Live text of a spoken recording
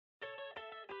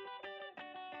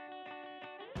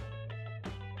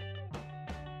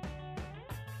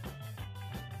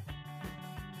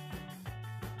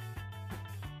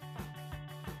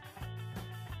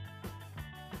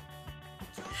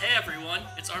Hey everyone,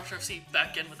 it's Armstrong FC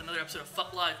back in with another episode of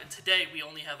FUT Live, and today we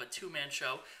only have a two-man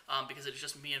show because it's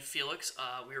just me and Felix.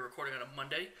 We were recording on a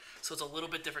Monday, so it's a little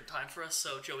bit different time for us,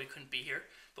 so Joey couldn't be here,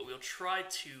 but we'll try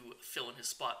to fill in his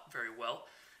spot very well.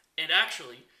 And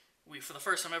actually, for the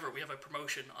first time ever, we have a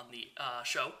promotion on the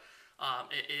show.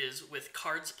 It is with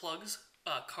Cards Plugs.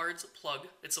 Cards Plug,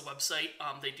 it's a website.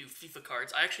 They do FIFA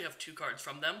cards. I actually have 2 cards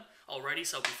from them already,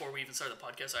 so before we even started the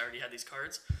podcast, I already had these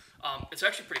cards. It's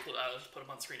actually pretty cool. I'll just put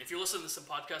them on the screen. If you're listening to this in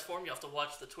podcast form, you have to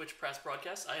watch the Twitch press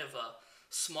broadcast. I have a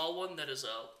small one that is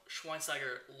a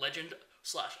Schweinsteiger Legend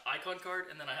 / Icon card,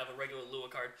 and then I have a regular Lua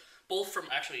card, both from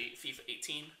actually FIFA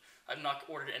 18. I've not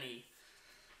ordered any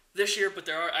this year, but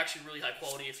they are actually really high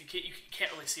quality. If you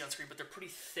can't really see on screen, but they're pretty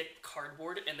thick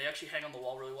cardboard, and they actually hang on the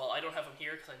wall really well. I don't have them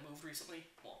here because I moved recently.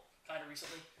 Well, kind of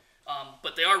recently.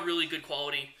 But they are really good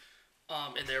quality.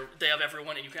 And they have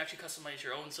everyone, and you can actually customize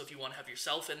your own. So if you want to have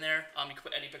yourself in there, you can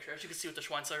put any picture. As you can see with the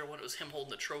Schweinsteiger one, it was him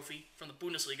holding the trophy from the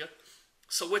Bundesliga.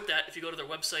 So with that, if you go to their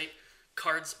website,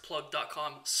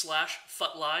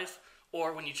 cardsplug.com/FUTLive,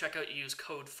 or when you check out, you use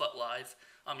code FUTLive,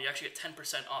 you actually get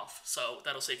 10% off. So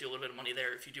that'll save you a little bit of money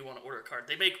there if you do want to order a card.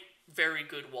 They make very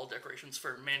good wall decorations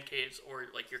for man caves or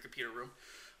like your computer room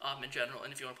in general.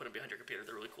 And if you want to put them behind your computer,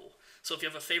 they're really cool. So if you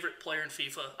have a favorite player in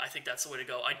FIFA, I think that's the way to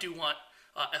go. I do want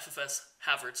FFS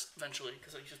Havertz eventually,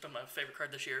 because he's just been my favorite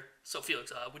card this year. So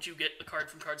Felix, would you get a card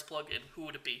from Cards Plug, and who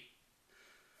would it be?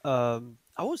 I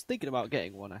was thinking about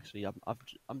getting one actually.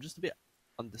 I'm just a bit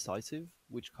undecisive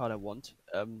which card I want.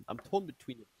 I'm torn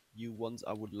between a few ones.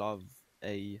 I would love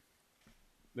a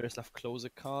Miroslav Klose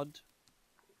card.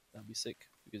 That'd be sick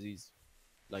because he's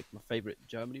like my favorite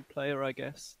Germany player, I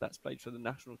guess. That's played for the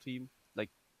national team, like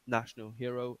national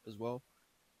hero as well.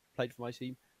 Played for my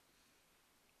team.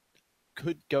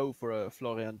 Could go for a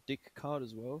Florian Dick card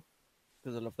as well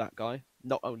because I love that guy.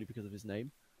 Not only because of his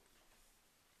name.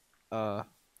 Don't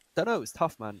know. It's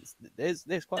tough, man. There's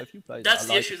quite a few players. That's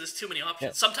the like. issue. There's too many options.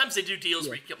 Yeah. Sometimes they do deals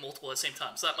where you can get multiple at the same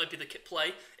time, so that might be the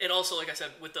play. And also, like I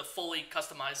said, with the fully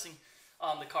customizing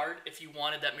the card, if you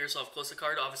wanted that Miroslav Klose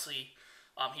card, obviously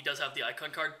he does have the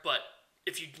icon card, but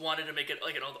if you wanted to make it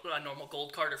like a normal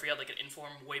gold card, or if you had like an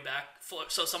inform way back,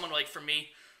 so someone like for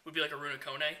me would be like a Runa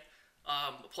Kone,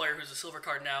 a player who's a silver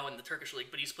card now in the Turkish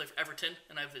league, but he used to play for Everton,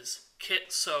 and I have his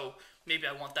kit, so maybe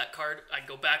I want that card. I can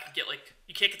go back and get like,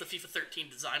 you can't get the FIFA 13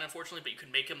 design unfortunately, but you can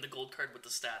make him the gold card with the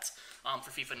stats for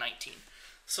FIFA 19.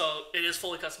 So it is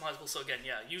fully customizable. So again,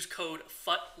 yeah, use code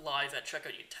FUTLive at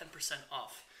checkout, you get 10%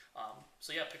 off.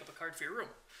 So yeah, pick up a card for your room.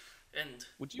 And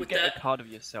would you get a card of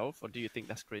yourself, or do you think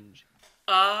that's cringe?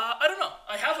 I don't know.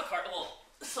 I have a card. Well,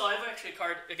 so I have actually a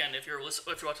card. Again, if you're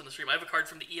watching the stream, I have a card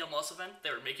from the EM Loss event.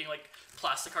 They were making like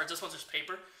plastic cards. This one's just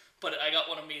paper, but I got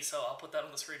one of me, so I'll put that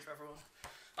on the screen for everyone.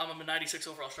 I'm a 96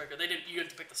 overall striker. You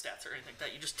didn't pick the stats or anything like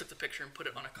that. You just took the picture and put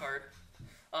it on a card.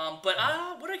 But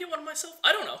would I get one of myself?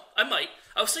 I don't know. I might.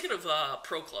 I was thinking of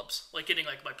pro clubs, like getting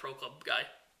like my pro club guy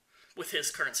with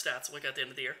his current stats, like at the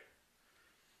end of the year.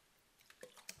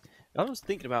 I was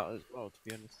thinking about it as well, to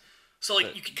be honest. So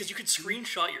like, because you could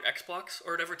screenshot your Xbox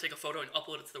or whatever, take a photo and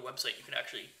upload it to their website. You can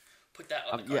actually put that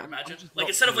on the card. Imagine, like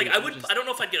instead of like I don't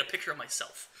know if I'd get a picture of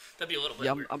myself. That'd be a little bit.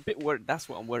 Yeah, weird. I'm a bit worried. That's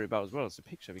what I'm worried about as well. It's a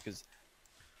picture because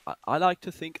I like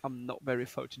to think I'm not very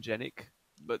photogenic,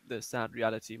 but the sad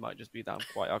reality might just be that I'm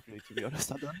quite ugly. To be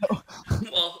honest, I don't know.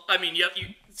 Well, I mean,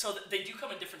 so they do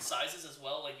come in different sizes as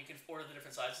well. Like you can order the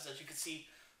different sizes, as you can see.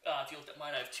 If you looked at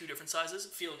mine, I have 2 different sizes.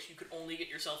 Felix, you could only get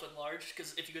yourself in large,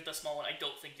 because if you get the small one, I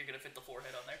don't think you're going to fit the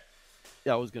forehead on there.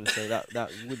 Yeah, I was going to say that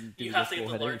wouldn't do. You have to get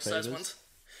the large size ones.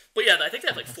 But yeah, I think they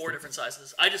have like 4 different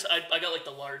sizes. I got like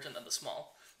the large and then the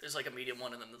small. There's like a medium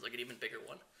one and then there's like an even bigger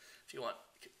one. If you want,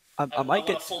 I might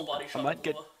get a full body shot. I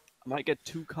might get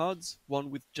 2 cards,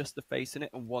 one with just the face in it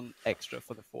and one extra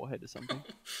for the forehead or something.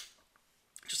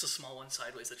 Just a small one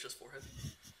sideways that's just forehead.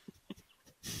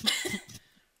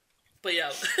 But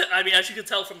yeah, I mean, as you can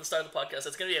tell from the start of the podcast,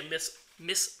 it's going to be a mixed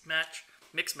match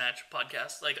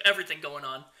podcast. Like, everything going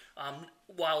on,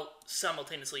 while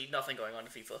simultaneously nothing going on in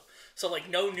FIFA. So, like,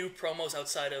 no new promos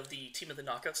outside of the Team of the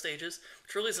Knockout stages,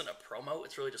 which really isn't a promo,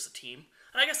 it's really just a team.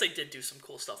 And I guess they did do some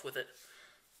cool stuff with it.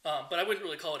 But I wouldn't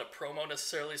really call it a promo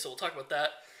necessarily, so we'll talk about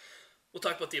that. We'll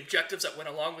talk about the objectives that went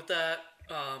along with that.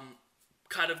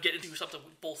 Kind of get into something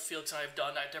both Felix and I have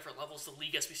done at different levels, the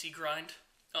League SBC grind.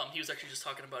 He was actually just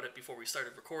talking about it before we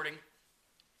started recording.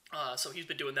 So he's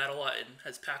been doing that a lot and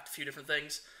has packed a few different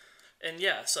things. And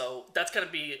yeah, so that's going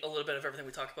to be a little bit of everything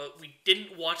we talked about. We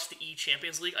didn't watch the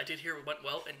E-Champions League. I did hear it went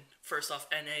well. And first off,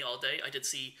 NA all day. I did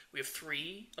see we have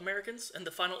 3 Americans in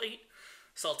the final 8.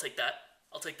 So I'll take that.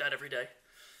 I'll take that every day.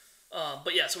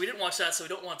 But yeah, so we didn't watch that, so we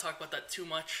don't want to talk about that too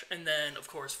much. And then, of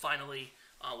course, finally,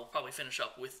 we'll probably finish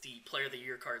up with the Player of the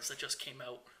Year cards that just came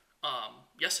out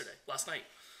yesterday, last night,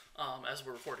 as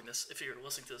we're recording this. If you're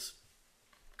listening to this,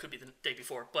 could be the day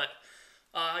before. But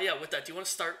yeah, with that, do you want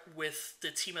to start with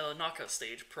the Team of the Knockout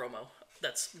Stage promo?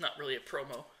 That's not really a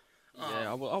promo.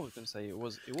 Yeah, I was gonna say it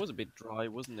was a bit dry,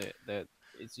 wasn't it? That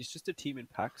it's just a team in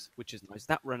packs, which is nice.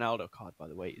 That Ronaldo card, by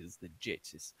the way, is legit.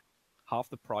 It's half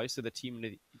the price of the team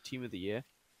of the year,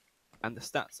 and the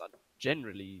stats are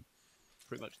generally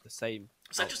pretty much the same.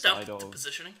 Is that just down outside to of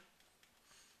positioning?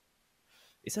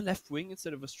 it's a left wing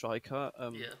instead of a striker.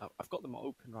 Yeah. I've got them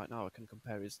open right now. I can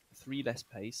compare is 3 less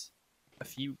pace, a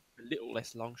little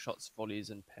less long shots, volleys,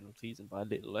 and penalties, and by a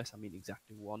little less I mean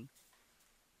exactly 1.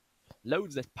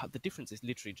 Loads less. The difference is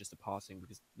literally just the passing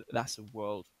because that's a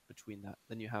world between that.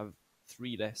 Then you have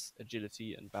 3 less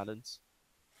agility and balance,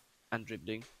 and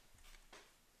dribbling,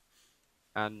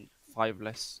 and 5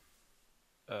 less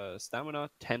stamina,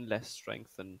 10 less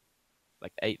strength, and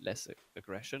like 8 less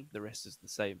aggression. The rest is the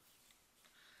same.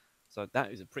 So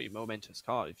that is a pretty momentous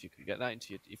card if you could get that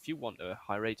into your... If you want a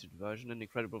high-rated version, an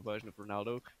incredible version of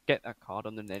Ronaldo, get that card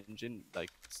on an engine, like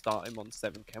start him on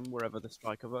 7 chem, wherever the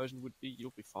striker version would be,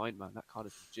 you'll be fine, man. That card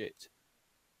is legit.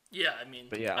 Yeah, I mean,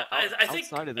 But yeah, I think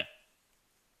outside of the...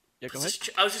 Yeah, go ahead.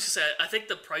 I was just gonna say, I think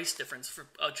the price difference for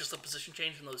just a position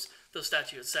change in those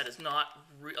stats you had said is not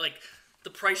like the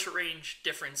price range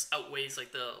difference outweighs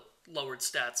like the lowered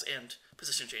stats and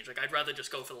position change. Like I'd rather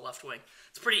just go for the left wing.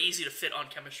 It's pretty easy to fit on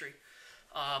chemistry.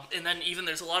 And then even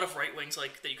there's a lot of right wings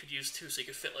like that you could use too, so you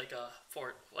could fit like a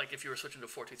like if you were switching to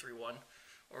 4-2-3-1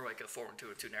 or like a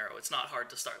 4-1-2 or 2 narrow. It's not hard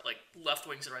to start. Like left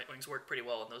wings and right wings work pretty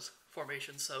well in those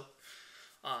formations. So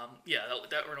yeah,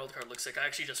 that Ronaldo card looks sick. I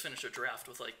actually just finished a draft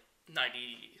with like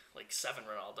 97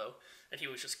 Ronaldo, and he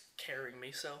was just carrying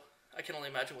me. So I can only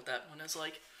imagine what that one is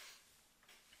like.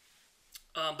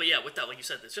 But yeah, with that, like you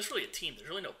said, it's just really a team. There's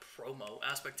really no promo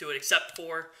aspect to it, except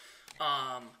for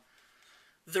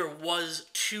there was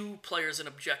 3 players in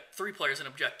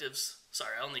objectives.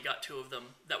 Sorry, I only got 2 of them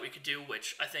that we could do,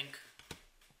 which I think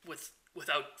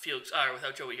without Felix, or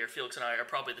without Joey here, Felix and I are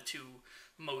probably the 2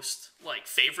 most like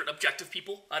favorite objective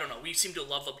people. I don't know. We seem to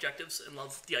love objectives and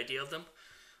love the idea of them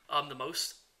the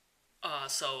most.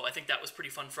 So I think that was pretty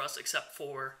fun for us, except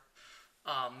for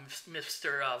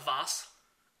Mr. Voss.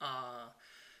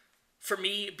 For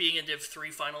me, being in Div 3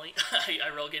 finally,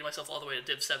 I relegated myself all the way to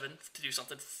Div 7 to do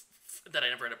something that I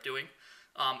never ended up doing.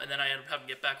 And then I ended up having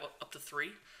to get back up to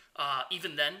 3.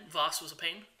 Even then, Voss was a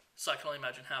pain, so I can only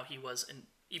imagine how he was in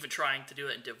even trying to do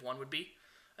it in Div 1 would be.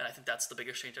 And I think that's the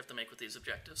biggest change I have to make with these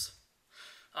objectives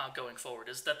going forward,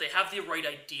 is that they have the right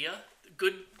idea,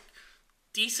 good,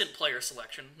 decent player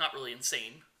selection, not really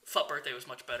insane. FUT Birthday was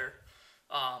much better.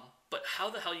 But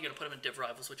how the hell are you going to put him in Div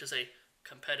Rivals, which is a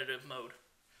competitive mode?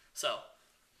 So,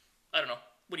 I don't know.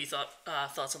 What do you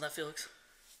thoughts on that, Felix?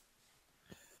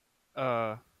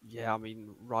 Yeah, I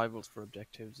mean, rivals for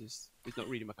objectives is not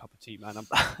really my cup of tea, man.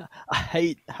 I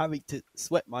hate having to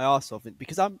sweat my ass off it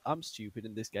because I'm stupid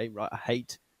in this game, right? I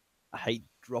hate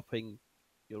dropping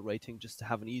your rating just to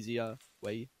have an easier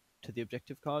way to the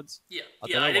objective cards. Yeah,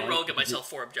 I didn't relegate myself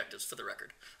for objectives, for the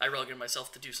record. I relegated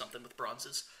myself to do something with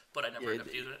bronzes, but I never ended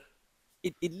up doing it.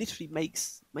 It literally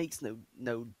makes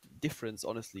no difference,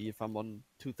 honestly, if I'm on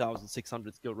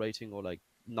 2,600 skill rating or like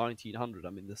 1,900.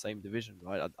 I'm in the same division,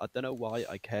 right? I don't know why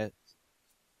I care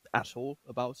at all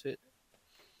about it.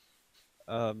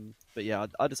 But yeah,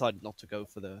 I decided not to go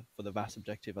for the VAS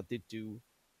objective. I did do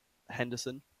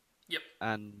Henderson. Yep.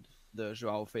 And the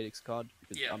Joao Felix card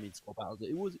because yeah. I mean squad battles.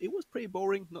 It was pretty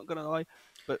boring, not gonna lie,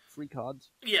 but free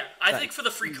cards. Yeah, I think for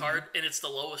the free card and it's the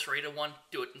lowest rated one,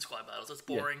 do it in squad battles. It's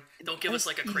boring. Yeah. Don't give us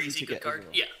like a crazy good card.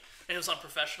 Well. Yeah, and it was on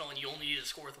professional, and you only needed to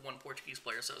score with 1 Portuguese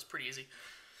player, so it was pretty easy.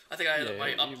 I think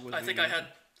I had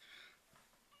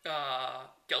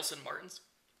Gelson Martins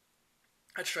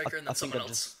at striker, and then someone else.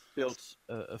 Just built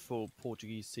a full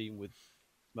Portuguese team with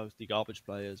mostly garbage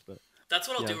players, but. That's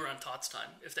what I'll do around TOTS time.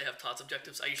 If they have TOTS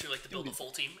objectives, I usually like to build a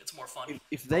full team. It's more fun.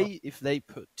 If they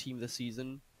put team of the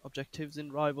season objectives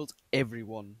in Rivals,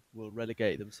 everyone will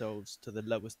relegate themselves to the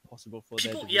lowest possible for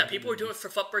their division. Yeah, people were doing it for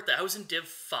FUT Birthday. I was in Div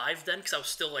 5 then because I was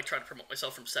still like trying to promote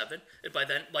myself from 7. And by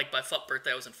then, like by FUT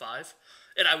Birthday, I was in 5.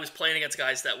 And I was playing against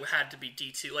guys that had to be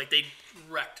D2. Like they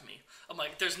wrecked me. I'm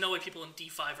like, there's no way people in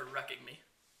D5 are wrecking me.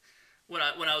 When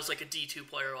I was like a D2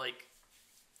 player, like.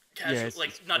 Casual,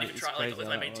 like not even trying like with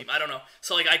my main team. I don't know.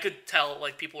 So like I could tell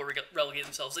like people were relegating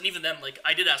themselves, and even then like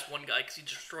I did ask one guy because he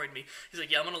destroyed me. He's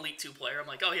like, "Yeah, I'm an Elite 2 player." I'm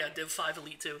like, "Oh yeah, Div 5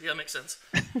 Elite 2. Yeah, that makes sense."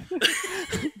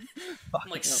 I'm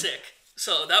like sick.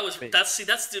 So that's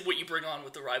what you bring on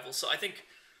with the Rivals. So I think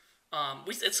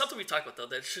It's something we talked about though.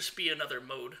 That it should just be another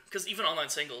mode because even online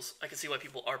singles, I can see why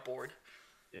people are bored.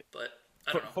 Yeah. But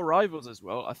I For, don't know. for rivals as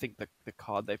well, I think the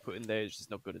card they put in there is just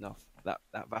not good enough. That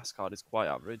Vast card is quite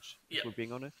average, if Yeah. we're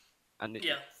being honest. And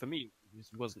Yeah. for me, it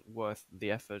just wasn't worth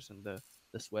the effort and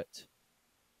the sweat.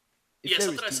 If Yeah, there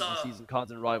is something I team of the saw. season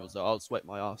cards and rivals, though, I'll sweat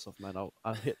my ass off, man.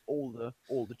 I'll hit all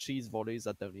the cheese volleys.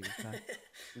 I don't even care. I'm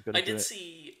I gonna do did it.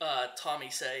 see Tommy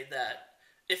say that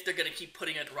if they're gonna keep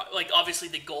putting it like obviously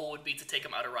the goal would be to take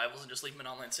them out of rivals and just leave them in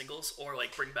online singles or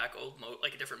like bring back old mode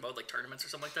like a different mode like tournaments or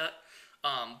something like that.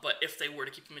 But if they were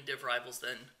to keep them in div rivals,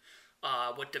 then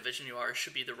what division you are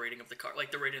should be the rating of the card.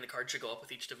 Like the rating of the card should go up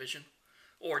with each division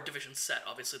or division set.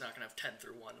 Obviously, they're not gonna have 10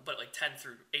 through 1, but like 10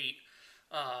 through 8,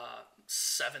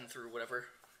 7 through whatever.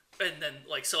 And then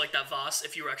like so like that Voss,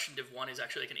 if you were actually in Div 1, is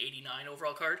actually like an 89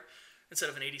 overall card instead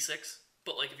of an 86.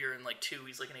 But like if you're in like 2,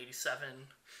 he's like an 87.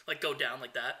 Like go down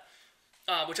like that,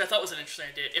 which I thought was an interesting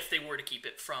idea if they were to keep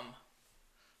it from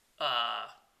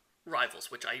rivals,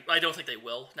 which I don't think they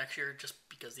will next year just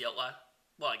because the outlaw.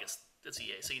 Well, I guess it's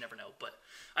EA, so you never know. But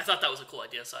I thought that was a cool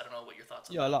idea, so I don't know what your thoughts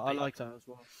on Yeah, that. I like that as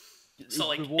well. So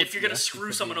like if you're gonna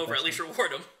screw someone over, at least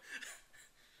reward them.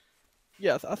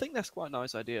 Yeah, I think that's quite a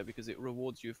nice idea because it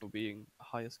rewards you for being a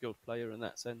higher skilled player in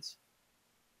that sense.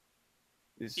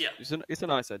 Yeah. It's a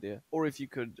nice idea. Or if you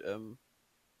could,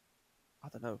 I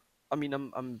don't know. I mean,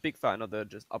 I'm a big fan of the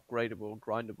just upgradable,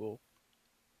 grindable,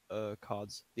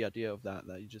 cards. The idea of that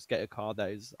you just get a card that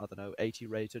is, I don't know, 80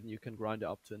 rated and you can grind it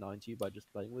up to 90 by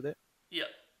just playing with it. Yeah,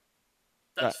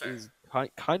 that's That fair. is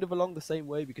kind of along the same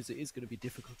way because it is going to be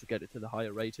difficult to get it to the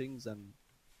higher ratings and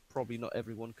probably not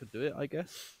everyone could do it, I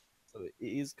guess. So it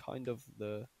is kind of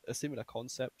a similar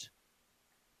concept,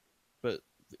 but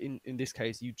in this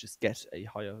case, you just get a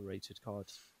higher rated card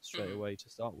straight away to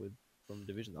start with from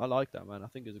division. I like that, man. I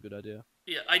think it's a good idea.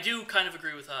 Yeah, I do kind of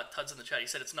agree with Tuds in the chat. He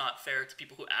said it's not fair to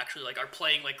people who actually like are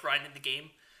playing like grinding the game,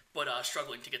 but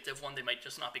struggling to get Div 1. They might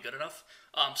just not be good enough.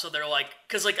 So they're like,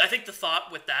 because like I think the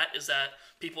thought with that is that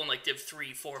people in like Div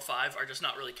 3, 4, 5 are just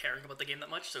not really caring about the game that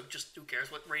much. So just who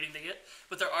cares what rating they get?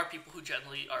 But there are people who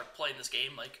generally are playing this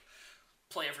game like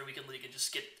play every week in League and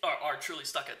just are truly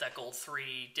stuck at that gold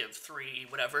 3, Div 3,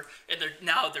 whatever, and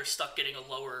they're stuck getting a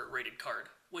lower rated card,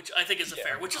 which I think is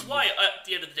fair. Which is why at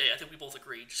the end of the day, I think we both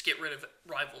agree, just get rid of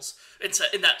rivals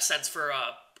in that sense for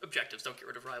objectives. Don't get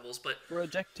rid of rivals, but For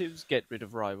objectives, get rid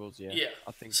of rivals. Yeah, yeah.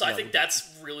 I think So I that think would-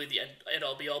 that's really the end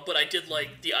all be all. But I did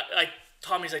like the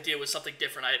Tommy's idea was something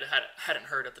different I hadn't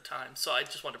heard at the time, so I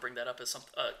just wanted to bring that up as some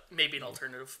maybe an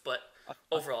alternative. But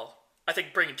overall, I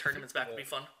think bringing tournaments back would be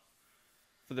fun.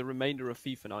 for the remainder of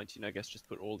FIFA 19, I guess just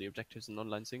put all the objectives in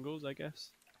online singles. I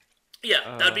guess.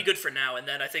 Yeah, that'd be good for now. And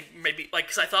then I think maybe like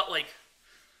because I thought like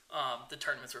the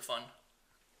tournaments were fun.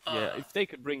 Yeah, if they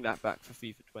could bring that back for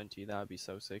FIFA 20, that would be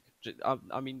so sick.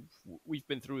 I mean, we've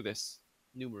been through this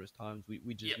numerous times.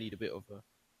 We just need a bit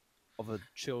of a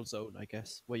chill zone, I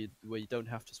guess, where you don't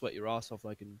have to sweat your ass off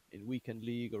like in weekend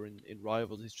league or in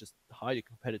rivals. It's just highly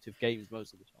competitive games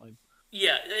most of the time.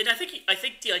 Yeah, and I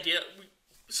think the idea.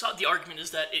 The argument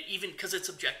is that even because it's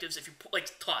objectives, if you put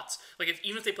like tots, like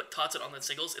even if they put tots in online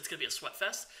singles, it's gonna be a sweat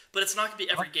fest. But it's not gonna be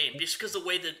every game, just because the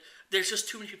way that there's just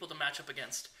too many people to match up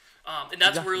against, and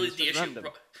that's Exactly, really it's the just issue.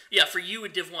 random. Yeah, for you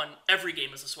in Div 1, every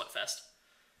game is a sweat fest.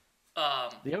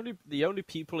 The only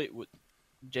people it would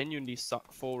genuinely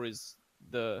suck for is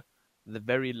the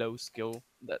very low skill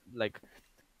that like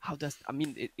how does I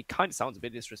mean it kind of sounds a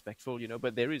bit disrespectful,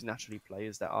 but there is naturally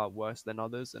players that are worse than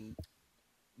others and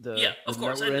Yeah, of the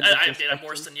course. lower And end of the I'm spectrum-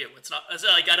 worse than you. It's not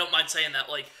like I don't mind saying that.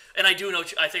 Like, and I do know.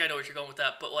 I think I know what you're going with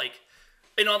that. But like,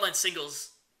 in online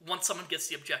singles, once someone gets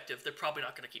the objective, they're probably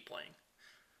not going to keep playing.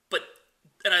 But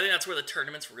and I think that's where the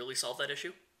tournaments really solve that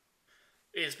issue.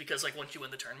 Is because like once you win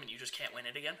the tournament, you just can't win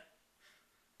it again.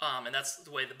 And that's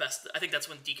the way the best. I think that's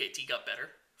when DKT got better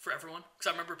for everyone. Because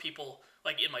I remember people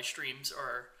like in my streams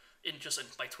or in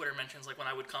my Twitter mentions, like when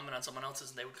I would comment on someone else's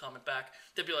and they would comment back,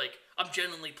 they'd be like, "I'm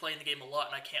genuinely playing the game a lot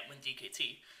and I can't win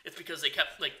DKT." It's because they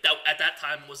kept like that at that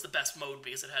time was the best mode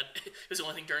because it was the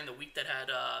only thing during the week that had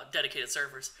dedicated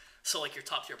servers. So like your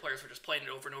top tier players were just playing it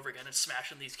over and over again and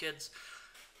smashing these kids.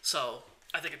 So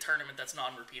I think a tournament that's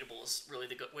non-repeatable is really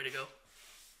the good way to go.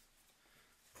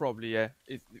 Probably, yeah.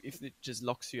 If it just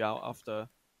locks you out after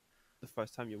the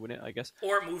first time you win it, I guess.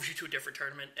 Or it moves you to a different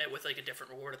tournament with like a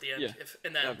different reward at the end. Yeah,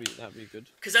 And then that'd be good.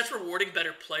 because that's rewarding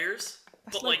better players,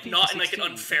 but like like FIFA not in like an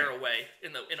 16, unfair way.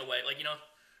 In a way, like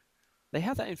They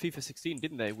had that in FIFA 16,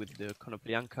 didn't they, with the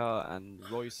Konoplyanka and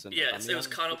Royce and yeah, it was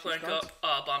Aubameyang switching Konoplyanka, cards?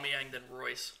 Aubameyang, then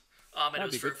Royce. And it That'd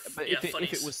was be for good. But yeah, if it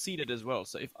funnies. was seeded as well,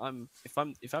 so if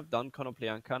I've done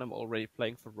Konoplyanka and I'm already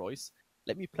playing for Royce,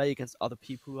 let me play against other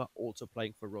people who are also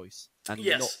playing for Royce and not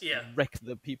Yes, yeah. wreck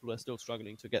the people who are still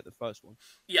struggling to get the first one.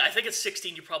 Yeah, I think at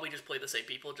 16 you probably just play the same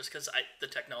people just because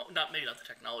not the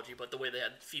technology, but the way they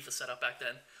had FIFA set up back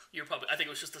then. You're probably I think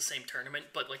it was just the same tournament,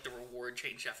 but like the reward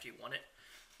changed after you won it.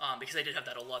 Because they did have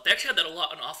that a lot. They actually had that a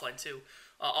lot on offline too.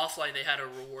 Offline they had a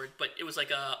reward, but it was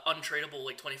like a untradeable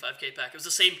like 25k pack. It was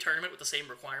the same tournament with the same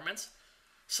requirements.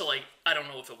 So like I don't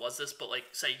know if it was this, but like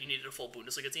say you needed a full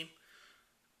Bundesliga team.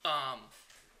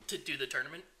 To do the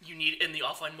tournament, you need in the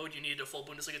offline mode. You needed a full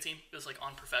Bundesliga team. It was like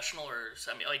on professional or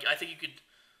semi. Like I think you could.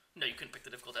 No, you couldn't pick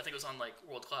the difficulty. I think it was on like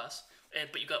world class,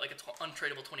 but you got like an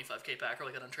untradeable 25k pack or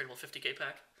like an untradeable 50k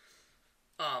pack.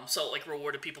 So like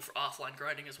rewarded people for offline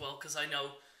grinding as well because I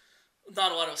know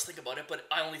not a lot of us think about it, but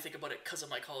I only think about it because of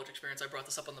my college experience. I brought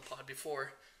this up on the pod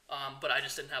before, but I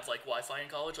just didn't have like Wi-Fi in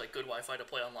college, like good Wi-Fi to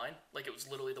play online. Like it was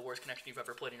literally the worst connection you've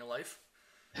ever played in your life.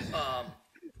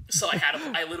 So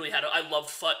I literally I loved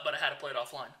FUT, but I had to play it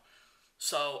offline.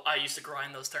 So I used to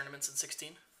grind those tournaments in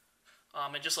 16.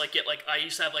 And just like get like I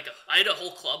used to have I had a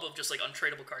whole club of just like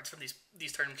untradeable cards from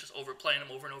these tournaments, just playing them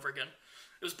over and over again.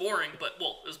 It was boring, but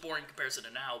it was boring in comparison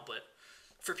to now. But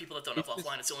for people that don't have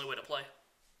offline, it's the only way to play.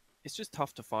 It's just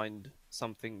tough to find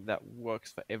something that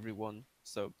works for everyone.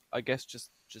 So I guess just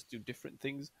do different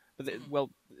things. But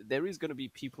there is going to be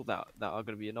people that are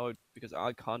going to be annoyed because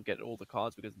I can't get all the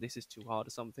cards because this is too hard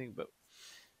or something. But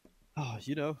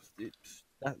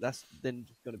that's then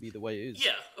going to be the way it is.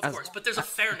 Yeah, of course. But there's a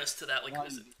fairness to that. Like,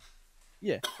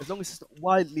 yeah, as long as it's not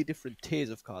widely different tiers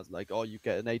of cards, like you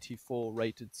get an 84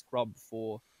 rated scrub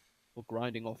for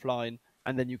grinding offline,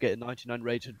 and then you get a 99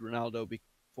 rated Ronaldo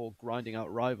for grinding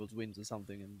out rivals wins or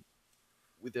something, and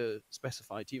with a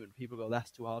specified team, and people go,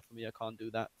 that's too hard for me, I can't do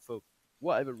that for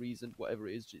whatever reason, whatever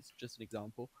it is, it's just an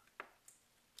example.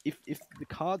 If the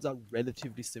cards are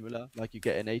relatively similar, like you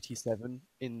get an 87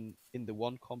 in the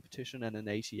one competition and an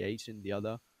 88 in the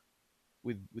other,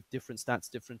 with different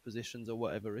stats, different positions or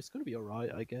whatever, it's going to be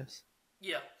alright, I guess.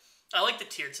 Yeah. I like the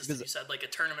tiered system you said, like a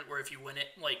tournament where if you win it,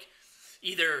 like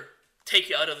either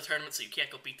take you out of the tournament so you can't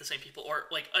go beat the same people, or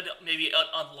like maybe it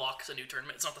unlocks a new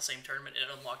tournament. It's not the same tournament,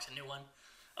 it unlocks a new one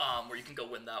where you can go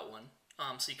win that one.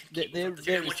 So you can keep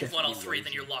and once you've won all three,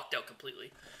 then you're locked out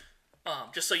completely.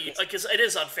 Just so you, because it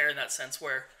is unfair in that sense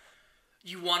where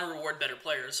you want to reward better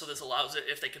players, so this allows it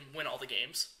if they can win all the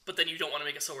games. But then you don't want to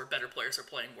make it so where better players are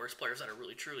playing worse players that are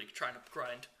really truly trying to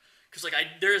grind. Because like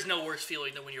there is no worse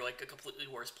feeling than when you're like a completely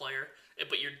worse player,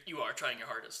 but you are trying your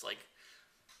hardest. Like,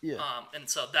 yeah. And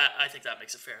so that I think that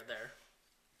makes it fair there.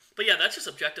 But yeah, that's just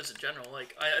objectives in general.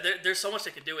 Like there's so much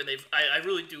they can do, and I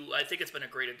really do. I think it's been a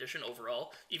great addition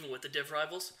overall, even with the div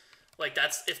rivals. Like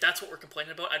if that's what we're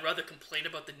complaining about, I'd rather complain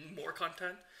about the more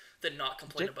content than not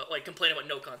complain about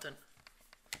no content.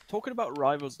 Talking about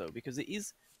rivals though, because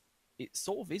it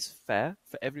sort of is fair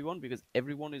for everyone because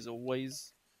everyone is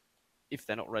always, if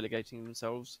they're not relegating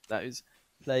themselves, that is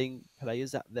playing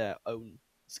players at their own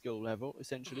skill level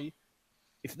essentially.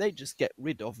 Mm-hmm. If they just get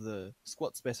rid of the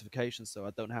squad specifications, so I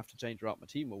don't have to change around my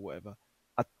team or whatever,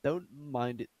 I don't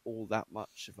mind it all that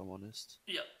much, if I'm honest.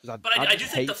 Yeah, but I do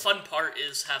think the fun part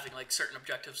is having like certain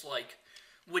objectives, like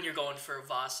when you're going for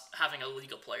Voss, having a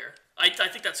legal player. I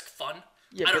think that's fun.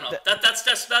 Yeah, I don't know.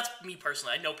 That's me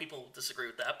personally. I know people disagree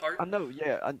with that part. I know,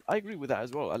 yeah, I agree with that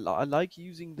as well. I like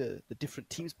using the different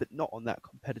teams, but not on that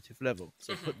competitive level.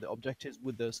 So put the objectives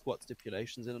with the squad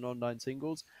stipulations in an online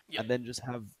singles, and then just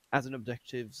have as an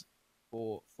objectives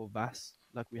for Vass,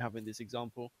 like we have in this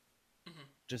example,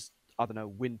 just, I don't know,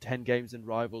 win 10 games in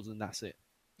rivals and that's it.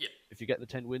 Yeah. If you get the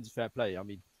 10 wins, fair play. I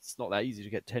mean, it's not that easy to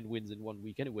get 10 wins in 1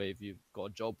 week anyway if you've got a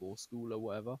job or school or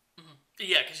whatever.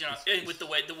 Yeah, because with the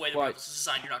way the rivals is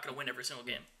designed, you're not going to win every single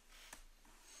game.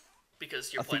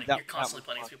 Because you're constantly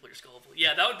playing against people at your skill level.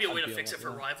 Yeah, that would be a way to fix it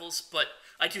for rivals, but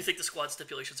I do think the squad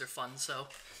stipulations are fun, so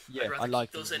yeah, I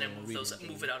like those in and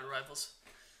move it out of rivals.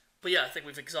 But yeah, I think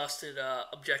we've exhausted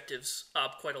objectives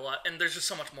quite a lot, and there's just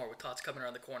so much more with TOTS coming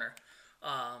around the corner.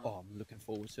 I'm looking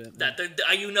forward to it.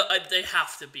 They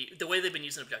have to be the way they've been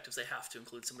using objectives. They have to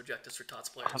include some objectives for TOTS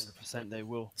players. 100% they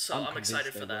will. So I'm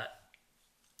excited for that.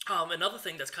 Another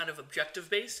thing that's kind of objective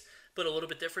based, but a little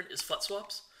bit different, is FUT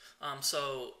swaps.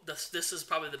 So this is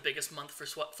probably the biggest month for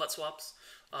FUT swaps.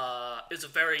 It's a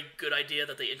very good idea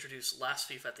that they introduced last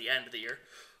FIFA at the end of the year,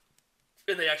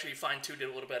 and they actually fine-tuned it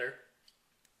a little better.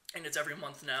 And it's every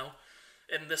month now.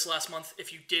 And this last month,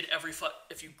 if you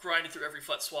grinded through every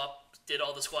FUT swap, did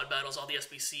all the squad battles, all the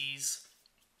SBCs,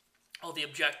 all the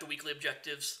weekly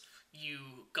objectives, you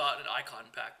got an icon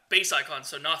pack, base icon.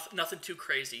 So nothing too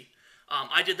crazy.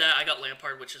 I did that. I got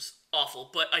Lampard, which is awful,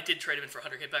 but I did trade him in for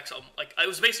 100k back. So it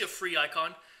was basically a free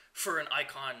icon for an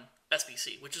icon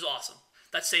SBC, which is awesome.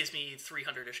 That saves me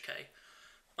 300-ish K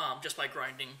just by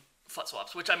grinding FUT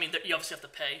swaps, which I mean, you obviously have to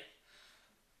pay.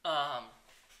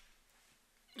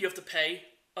 You have to pay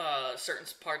certain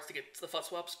parts to get to the FUT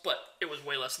swaps, but it was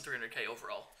way less than 300K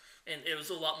overall. And it was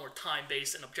a lot more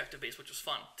time-based and objective-based, which was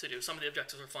fun to do. Some of the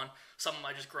objectives were fun. Some of them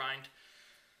I just grind.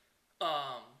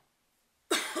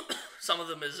 Some of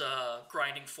them is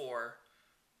grinding for...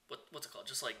 What's it called?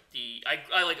 Just like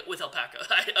I like it with Alpaca.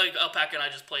 Alpaca and I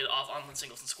just played off online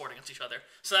singles and scored against each other.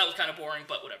 So that was kind of boring,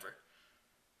 but whatever.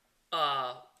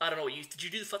 I don't know. Did you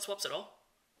do the FUT swaps at all?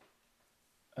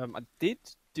 I did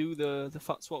do the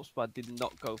FUT swaps, but I did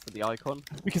not go for the icon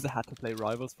because I had to play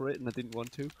Rivals for it, and I didn't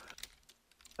want to.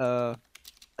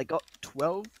 I got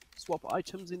 12 swap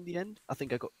items in the end. I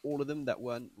think I got all of them that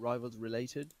weren't Rivals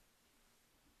related.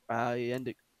 I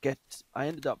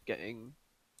ended up getting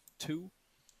 2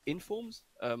 informs.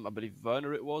 I believe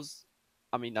Werner it was.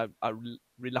 I mean, I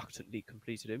reluctantly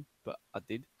completed him, but I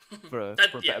did for a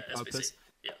better purpose.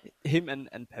 Yeah. Him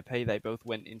and Pepe, they both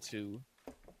went into,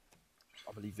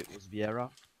 I believe it was Vieira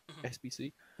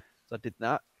SBC. So I did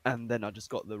that, and then I just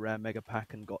got the rare mega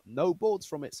pack and got no boards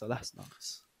from it, so that's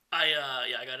nice. I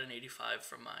got an 85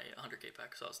 from my 100K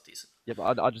pack, so that's decent. Yeah,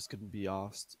 but I just couldn't be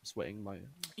asked sweating my...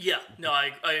 Yeah, no,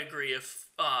 I agree. If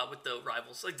with the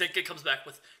Rivals, like it comes back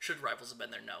with should Rivals have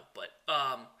been there? No, but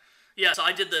yeah. So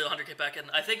I did the 100K pack, and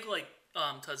I think like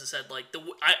Tuzza said, like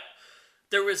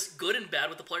there was good and bad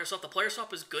with the player swap. The player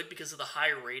swap is good because of the high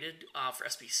rated for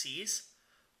SBCs.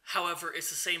 However, it's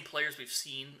the same players we've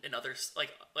seen in others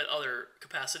like other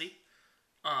capacity.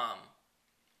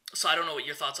 So I don't know what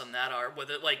your thoughts on that are.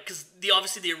 Whether because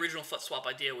obviously the original FUT swap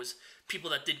idea was people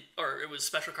that did, or it was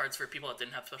special cards for people that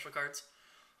didn't have special cards.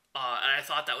 And I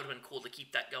thought that would have been cool to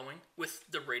keep that going with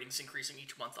the ratings increasing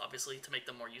each month, obviously, to make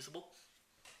them more usable.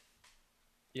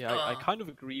 Yeah, I kind of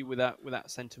agree with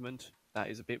that sentiment. That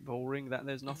is a bit boring that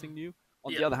there's nothing new.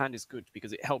 On the other hand, it's good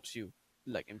because it helps you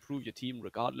like improve your team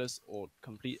regardless or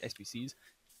complete SBCs.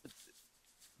 But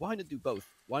why not do both?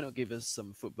 Why not give us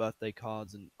some FUT birthday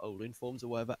cards and old informs or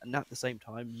whatever, and at the same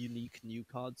time unique new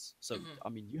cards? So I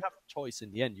mean, you have a choice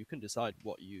in the end. You can decide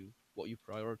what you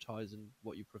prioritize and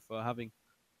what you prefer having.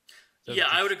 So yeah,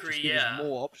 I would agree. Yeah,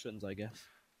 more options, I guess.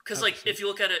 Because like if you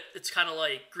look at it, it's kind of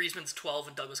like Griezmann's 12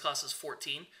 and Douglas Costa's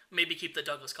 14. Maybe keep the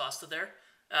Douglas Costa there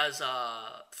as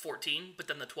 14, but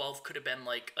then the 12 could have been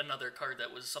like another card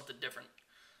that was something different.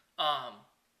 I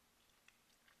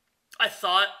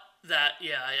thought that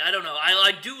I don't know.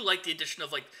 I do like the addition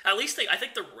of like at least I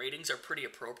think the ratings are pretty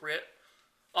appropriate.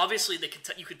 Obviously,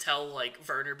 you could tell like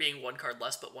Werner being 1 card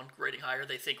less but 1 rating higher.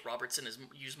 They think Robertson is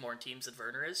used more in teams than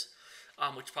Werner is.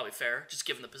 Which is probably fair, just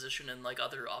given the position and like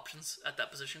other options at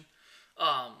that position.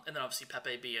 And then obviously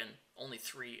Pepe being only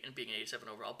 3 and being 87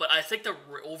 overall. But I think the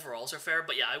overalls are fair.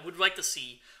 But yeah, I would like to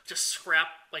see just scrap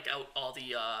like out all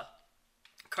the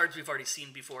cards we've already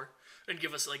seen before and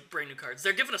give us like brand new cards.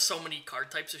 They're giving us so many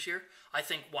card types this year. I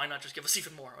think why not just give us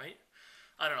even more, right?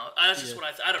 I don't know. That's just what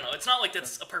I don't know. It's not like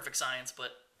that's a perfect science,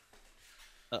 but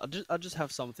I just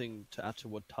have something to add to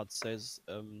what Todd says.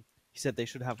 He said they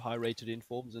should have high-rated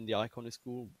informs, and the icon is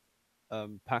cool.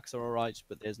 Packs are alright,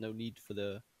 but there's no need for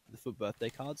the FUT birthday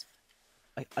cards.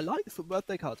 I like the FUT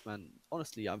birthday cards, man.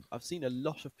 Honestly, I've seen a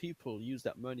lot of people use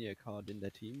that Meunier card in their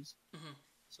teams.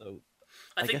 So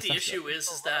I think the issue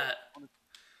is that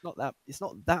it's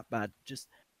not that bad. Just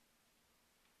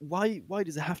why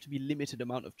does it have to be limited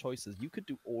amount of choices? You could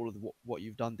do all of what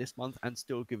you've done this month and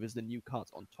still give us the new cards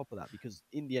on top of that, because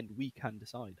in the end we can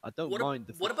decide. I don't mind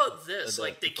the what about this?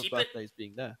 like they the keep birthdays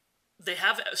being there. They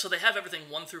have everything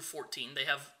 1 through 14. They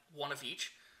have 1 of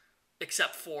each,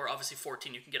 except for obviously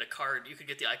 14. You can get a card. You could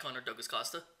get the icon or Douglas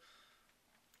Costa.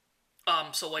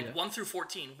 So 1 through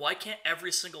 14. Why can't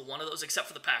every single one of those, except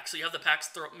for the packs? So you have the packs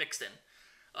mixed in.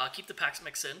 Keep the packs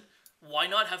mixed in. Why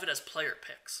not have it as player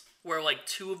picks, where like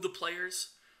 2 of the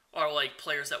players are like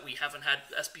players that we haven't had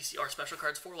SBC or special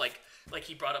cards for, like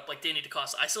he brought up like Danny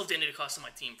DaCosta. I still have Danny DaCosta on my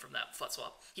team from that FUT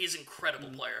swap. He's an incredible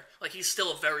player. Like he's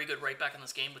still a very good right back in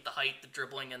this game with the height, the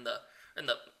dribbling, and the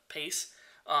pace.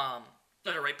 Not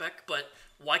a right back, but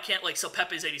why can't so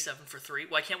Pepe's 87 for 3?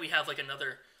 Why can't we have like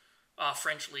another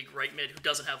French league right mid who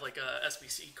doesn't have like a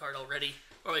SBC card already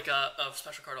or like a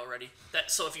special card already?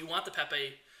 So if you want the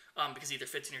Pepe. Because he either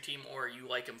fits in your team or you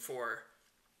like him for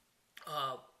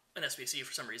an SBC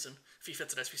for some reason. If he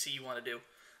fits an SBC you want to do,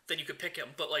 then you could pick him.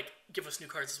 But give us new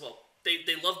cards as well.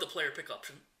 They love the player pick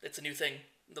option. It's a new thing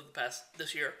of the past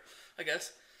this year, I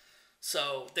guess.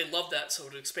 So they love that. So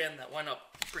to expand that, why not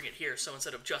bring it here? So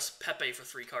instead of just Pepe for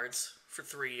 3 cards for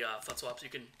 3 FUT swaps, you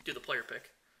can do the player pick.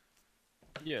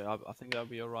 Yeah, I think that would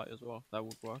be alright as well. That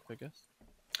would work, I guess.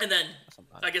 And then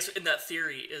Something like I that. guess in that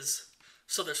theory is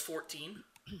so there's 14.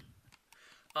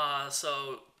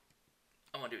 So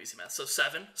I want to do easy math. So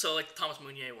 7. So like Thomas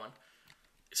Meunier one.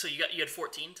 So you had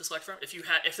 14 to select from.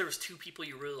 If there was two people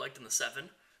you really liked in the 7,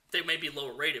 they may be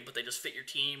lower rated, but they just fit your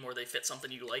team or they fit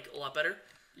something you like a lot better.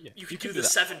 Yeah, You you could can do do the that.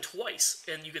 7 twice,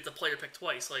 and you get the player pick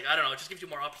twice. Like I don't know, it just gives you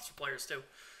more options for players too.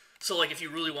 So like if you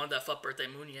really wanted that FUT birthday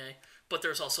Meunier, but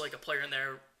there's also like a player in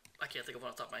there. I can't think of one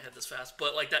off the top of my head this fast,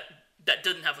 but like that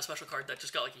didn't have a special card that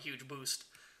just got like a huge boost.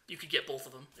 You could get both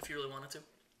of them if you really wanted to.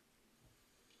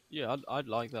 Yeah, I'd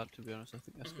like that, to be honest. I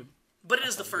think that's good. But it That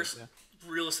is the sounds good. first, Yeah.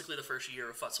 realistically, the first year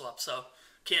of FUT Swap, so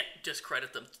can't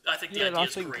discredit them. I think the Yeah, idea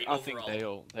is great I think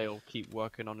overall. they'll keep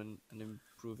working on and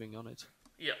improving on it.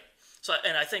 Yeah. So,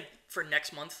 and I think for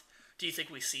next month, do you think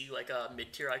we see like a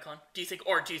mid-tier icon? Do you think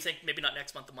maybe not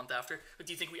next month, the month after, but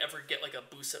do you think we ever get like a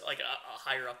boost, like a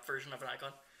higher up version of an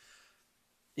icon?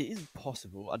 It is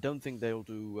possible. I don't think they'll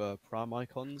do prime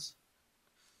icons,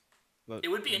 but It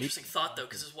would be mid interesting thought though, I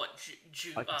because can it's what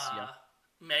I can see. Yeah,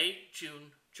 May,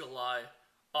 June, July,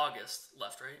 August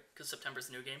left, right? Because September's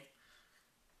the new game.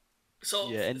 So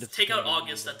yeah. End of take out September.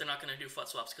 August that they're not going to do FUT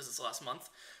swaps because it's the last month.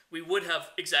 We would have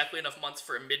exactly enough months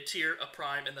for a mid tier, a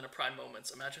prime, and then a prime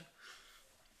moments.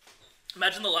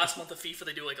 Imagine the last month of FIFA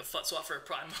they do like a FUT swap for a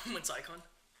prime moments icon.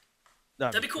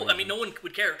 That'd be cool. I mean, no one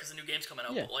would care because the new game's coming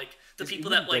out. Yeah, But like the it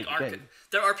people that wouldn't like break the aren't, game.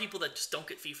 there are people that just don't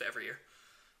get FIFA every year.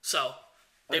 So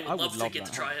they I would would love to love get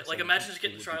that, to try it. Like 100%. imagine just It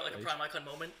getting to would try be it like a great. prime icon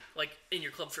moment, like in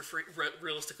your club for free,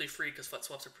 realistically free because FUT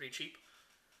swaps are pretty cheap.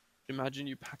 Imagine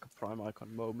you pack a prime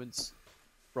icon moments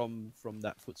from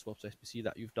that foot swaps SPC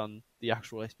that you've done the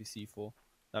actual SPC for.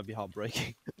 That'd be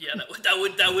heartbreaking. Yeah,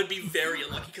 that would be very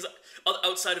unlucky because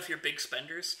outside of your big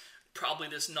spenders, probably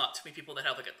there's not too many people that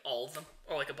have like all of them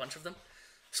or like a bunch of them.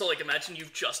 So like imagine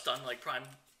you've just done like prime.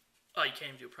 Oh, you can't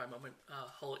even do a prime moment.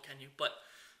 Hull it, can you? But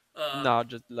Nah,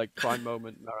 just like prime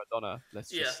moment Maradona.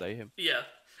 Let's yeah, just say him. yeah,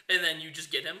 and then you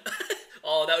just get him.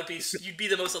 Oh, that would be you'd be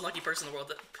the most unlucky person in the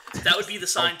world. That would be the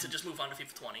sign to just move on to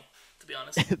FIFA 20. To be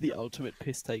honest. The ultimate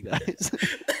piss take that is.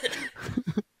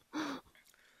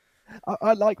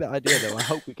 I like that idea though. I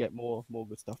hope we get more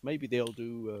good stuff. Maybe they'll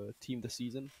do team of the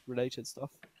season related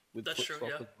stuff with That's foot true. swap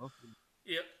Yeah. as well.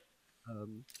 Yep.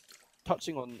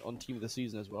 Touching on team of the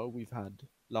season as well, we've had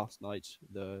last night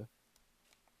the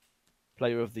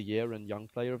Player of the Year and Young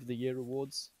Player of the Year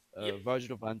awards. Yep.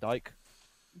 Virgil van Dijk,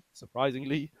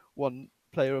 surprisingly, won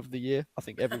Player of the Year. I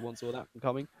think everyone saw that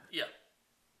coming. Yeah.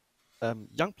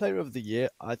 Young Player of the Year,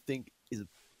 I think, is a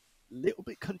little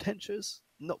bit contentious.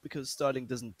 Not because Sterling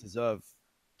doesn't deserve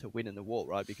to win an award,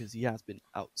 right? Because he has been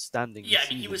outstanding Yeah. this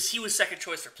I mean, season. he was second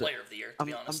choice for But Player of the Year. To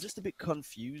be I'm honest. just a bit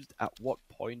confused at what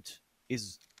point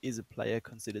is a player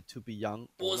considered to be young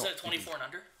Well, or is not? it 24 and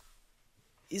under?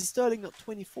 Is Sterling not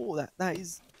 24? That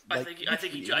is like I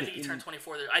think literally he turned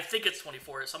 24 there. I think it's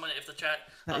 24. Someone if the chat,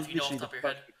 that is if you know off the literally the top of your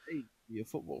head. perfect age to be a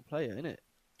football player, isn't it?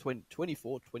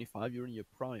 24, 25, you're in your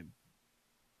prime.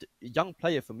 A young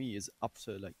player for me is up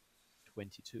to like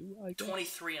 22, I guess.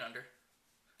 23 and under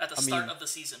at the I start mean, of the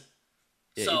season.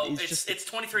 yeah, So it's it's just it's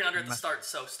 23 and under at the massive. start.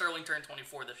 So Sterling turned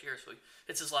 24 this year, so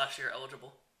it's his last year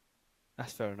eligible.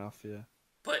 That's fair enough, yeah.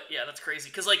 But yeah, that's crazy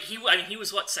because like I mean, he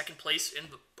was what second place in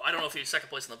the. I don't know if he was second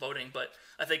place in the voting, but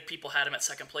I think people had him at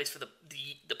second place for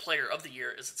the player of the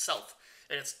year is itself,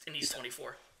 and he's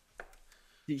 24.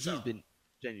 He's So- been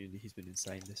genuinely he's been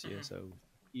insane this year, so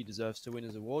he deserves to win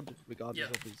his award regardless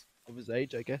Yeah. of his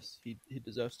age. I guess he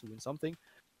deserves to win something.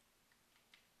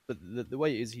 But the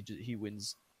way it is, he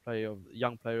wins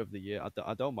young player of the year.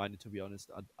 I don't mind it, to be honest.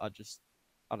 I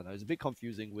don't know. It's a bit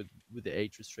confusing with the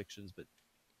age restrictions, but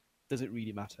does it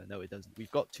really matter? No, it doesn't.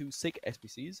 We've got two sick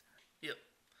SBCs Yep.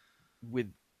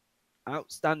 with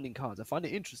outstanding cards. I find it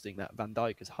interesting that Van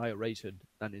Dijk is higher rated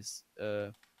than his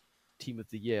team of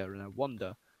the year, and I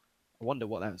wonder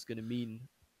what that's going to mean.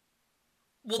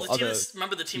 Well, For the team other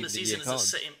remember the team of the team of the year season is the cards.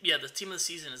 same. Yeah, the team of the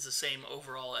season is the same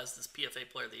overall as this PFA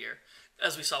Player of the Year,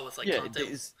 as we saw with like Yeah, Conte it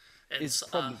is. and It's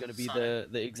probably going to be Sane.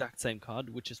 the exact same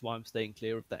card, which is why I'm staying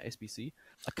clear of that SBC.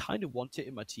 I kind of want it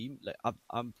in my team. Like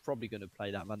I'm probably going to play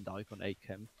that Van Dijk on 8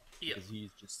 chem Yeah, because he's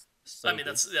just so I mean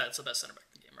good. it's the best center back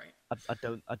in the game,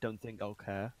 right? I don't think I'll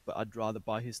care, but I'd rather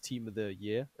buy his team of the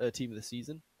year, team of the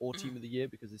season, or team of the year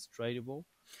because it's tradable.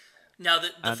 Now the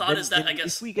And thought then, is that then I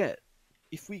guess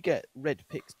if we get red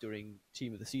picks during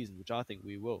team of the season, which I think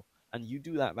we will, and you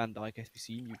do that Van Dijk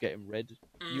SBC and you get him red,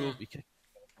 you'll be kicked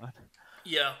off, man.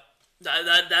 yeah,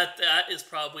 that is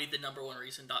probably the number one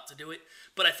reason not to do it.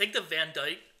 But I think the Van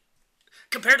Dyke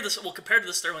compared to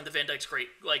the Sterling, the Van Dyke's great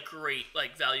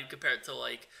like value compared to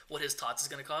like what his tots is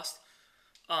going to cost.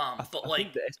 But I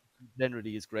like think the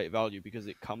generally is great value because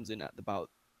it comes in at about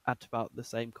the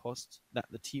same cost that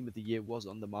the Team of the Year was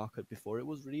on the market before it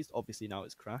was released. Obviously now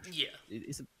it's crashed. Yeah.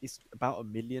 It's about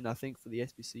 1 million, I think, for the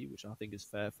SBC, which I think is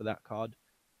fair for that card.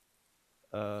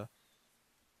 Uh,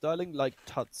 Sterling, like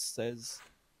Tuts says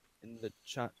in the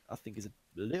chat, I think is a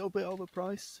little bit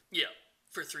overpriced. Yeah.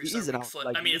 For It 3-star is an weak out foot.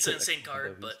 like I mean, you it's look an at the insane card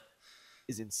card, though, but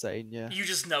is insane. Yeah, you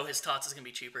just know his tots is gonna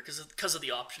be cheaper because of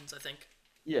the options. I think.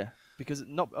 yeah, because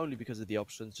not only because of the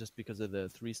options, just because of the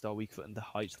 3-star weak foot and the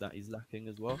height that he's lacking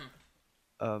as well.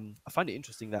 Mhm. I find it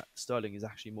interesting that Sterling is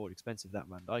actually more expensive than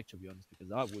Van Dijk, to be honest,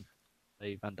 because I would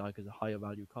say Van Dijk is a higher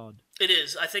value card. It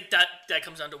is. I think that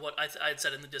comes down to what I had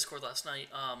said in the Discord last night.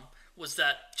 Was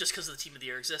that just because the Team of the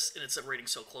Year exists and it's a rating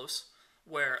so close,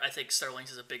 where I think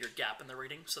Sterling's is a bigger gap in the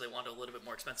rating, so they want it a little bit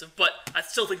more expensive. But I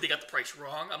still think they got the price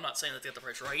wrong. I'm not saying that they got the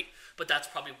price right, but that's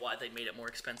probably why they made it more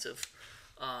expensive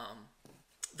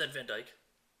than Van Dijk.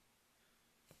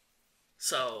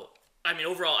 So, I mean,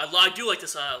 overall, I do like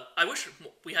this. I wish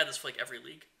we had this for like every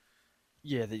league.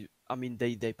 Yeah,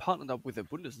 they partnered up with the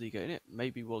Bundesliga in it.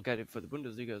 Maybe we'll get it for the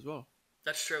Bundesliga as well.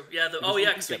 That's true. Yeah. Because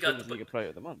Because we get got Bundesliga Player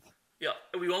of the Month. yeah.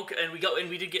 We won't get, and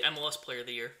we did get MLS Player of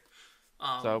the Year.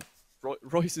 So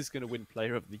Royce is going to win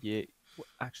Player of the Year.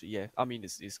 Actually, yeah. I mean,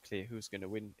 it's clear who's going to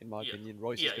win, in my opinion.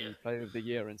 Royce is going to be Player of the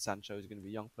Year, and Sancho is going to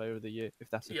be Young Player of the Year, if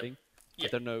that's a thing. Yeah. I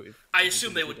don't know if. I if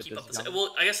assume the they would Bundesliga keep up does the same. young.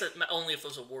 Well, I guess that only if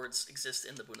those awards exist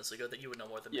in the Bundesliga that you would know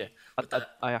more than Yeah, me. With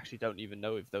that. I actually don't even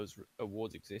know if those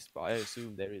awards exist, but I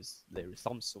assume there is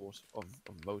some sort of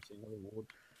voting or award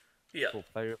Yeah. for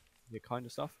player of the year kind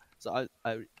of stuff. So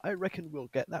I reckon we'll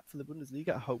get that for the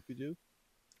Bundesliga. I hope we do.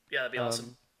 Yeah, that'd be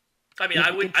awesome. I mean, it'd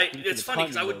I be would. interesting for It's the funny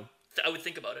because timing, I would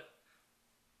think about it.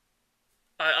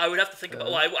 I would have to think about.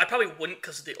 Well, I probably wouldn't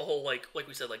because of the whole like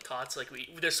we said like tots. Like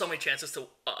there's so many chances to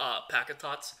pack a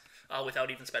tots without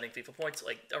even spending FIFA points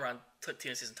like around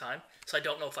team of season time. So I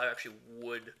don't know if I actually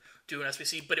would do an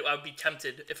SBC, but I would be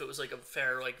tempted if it was like a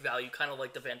fair like value, kind of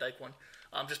like the Van Dijk one.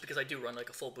 Just because I do run like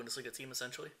a full Bundesliga team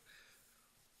essentially.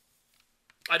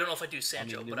 I don't know if I do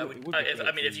Sancho, but I would.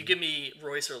 If you give me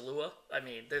Royce or Lua, I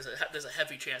mean, there's a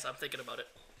heavy chance I'm thinking about it.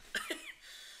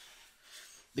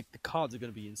 The cards are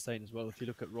going to be insane as well. If you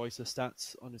look at Royce's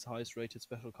stats on his highest rated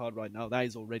special card right now, that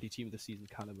is already Team of the Season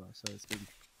caliber. So it's going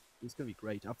to be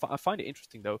great. I find it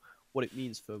interesting though what it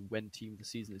means for when Team of the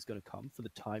Season is going to come for the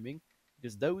timing,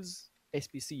 because those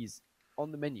SBCs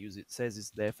on the menus it says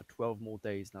it's there for 12 more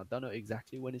days. Now I don't know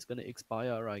exactly when it's going to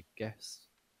expire. I guess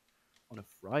on a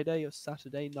Friday or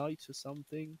Saturday night or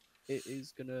something. It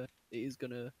is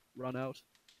gonna run out.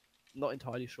 Not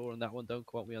entirely sure on that one. Don't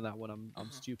quote me on that one.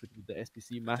 I'm stupid with the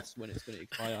SBC maths when it's going to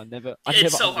expire. I never.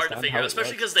 It's so hard to understand figure how out, it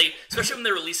especially works. especially when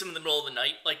they release them in the middle of the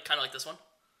night, like kind of like this one.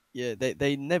 Yeah,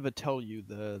 they never tell you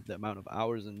the amount of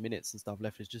hours and minutes and stuff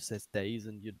left. It just says days,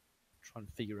 and you're trying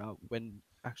to figure out when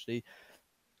actually.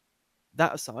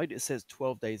 That aside, it says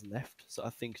 12 days left. So I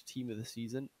think Team of the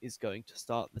Season is going to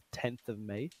start the 10th of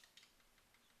May.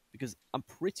 Because I'm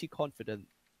pretty confident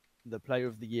the Player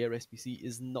of the Year SBC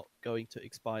is not going to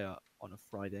expire on a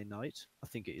Friday night. I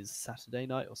think it is Saturday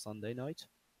night or Sunday night.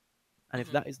 And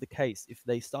if that is the case, if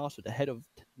they started ahead of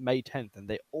May 10th, and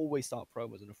they always start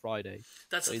promos on a Friday.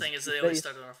 That's so the thing, is they if always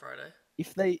start on a Friday.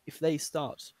 If they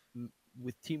start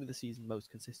with Team of the Season most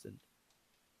consistent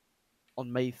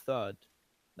on May 3rd,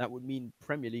 that would mean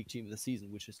Premier League Team of the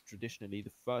Season, which is traditionally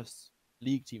the first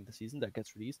league team of the season that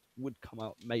gets released, would come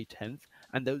out May 10th,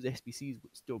 and those SBCs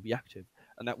would still be active,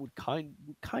 and that would kind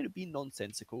of be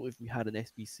nonsensical if we had an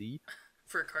SBC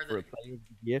for a card for a Player of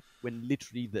the Year when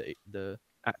literally the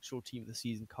actual Team of the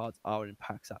Season cards are in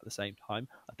packs at the same time.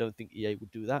 I don't think EA would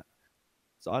do that.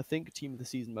 So I think Team of the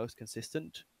Season most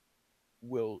consistent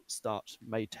will start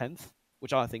May 10th,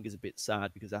 which I think is a bit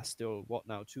sad because that's still, what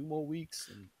now, 2 more weeks?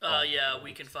 And, a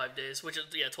week and 5 days, which is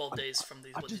 12 days from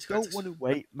these. I just don't want to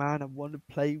wait, man. I want to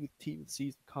play with Team of the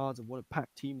Season cards. I want to pack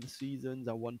Team of the Seasons.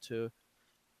 I want to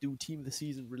do Team of the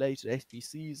Season related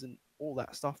SBCs and all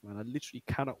that stuff, man. I literally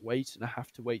cannot wait, and I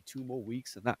have to wait 2 more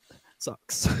weeks, and that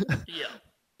sucks.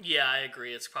 Yeah, I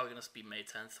agree. It's probably going to be May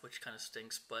 10th, which kind of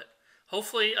stinks, but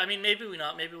hopefully, I mean, maybe we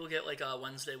not. Maybe we'll get like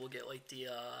Wednesday, we'll get like the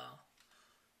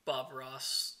Bob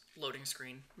Ross loading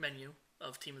screen menu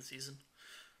of Team of the Season.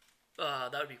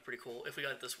 That would be pretty cool if we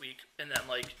got it this week, and then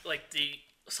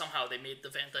somehow they made the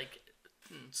Van Dijk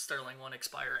and Sterling one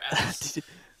expire as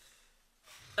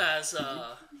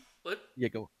what? Yeah,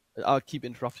 go. I'll keep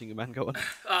interrupting you, man. Go on.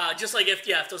 Just like if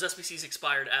those SBCs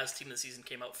expired as Team of the Season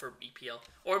came out for EPL,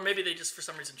 or maybe they just for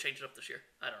some reason changed it up this year.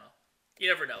 I don't know. You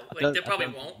never know. Like they probably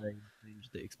won't. They change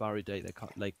the expiry date.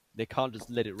 They can't just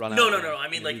let it run out. No. I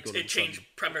mean, like it changed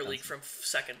Premier League from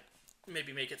second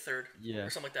maybe make it third Yeah, or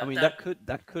something like I that. mean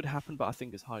that could happen, but I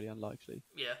think it's highly unlikely.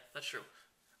 Yeah, that's true.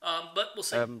 But we'll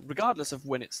see. Regardless of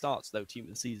when it starts, though, team of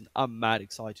the season, I'm mad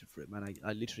excited for it, man.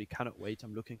 I literally cannot wait.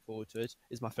 I'm looking forward to it.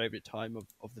 It's my favorite time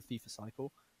of the FIFA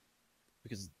cycle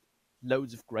because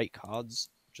loads of great cards,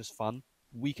 just fun.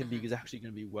 Weekend Hmm. League is actually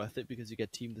going to be worth it because you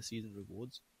get team of the season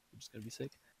rewards, which is going to be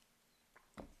sick.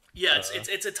 Yeah, it's Uh, it's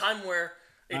it's a time where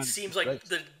it man, seems it's like great.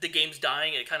 the game's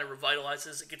dying. It kind of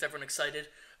revitalizes. It gets everyone excited.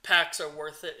 Packs are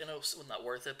worth it. Well, not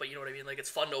worth it, but you know what I mean. Like it's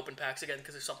fun to open packs again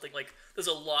because there's something like there's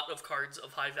a lot of cards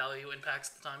of high value in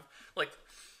packs at the time. Like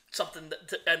something that,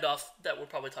 to end off that we'll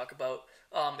probably talk about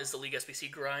is the League SBC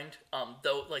grind.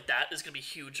 Though like that is going to be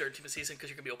huge during team of season because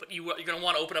you're going to be you're going to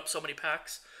want to open up so many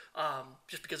packs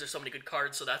just because there's so many good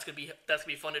cards. So that's gonna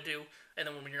be fun to do. And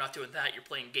then when you're not doing that, you're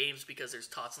playing games because there's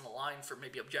tots on the line for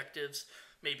maybe objectives,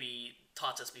 maybe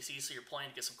tots SBCs. So you're playing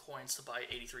to get some coins to buy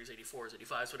 83s, 84s,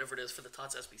 85s, whatever it is for the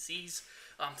tots SBCs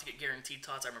to get guaranteed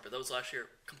tots. I remember those last year.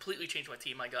 Completely changed my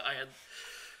team. I had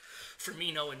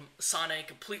Firmino and Sane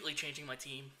completely changing my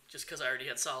team just because I already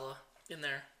had Salah in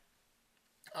there.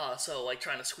 So like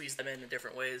trying to squeeze them in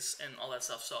different ways and all that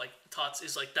stuff. So like tots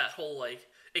is like that whole like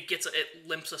it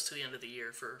limps us to the end of the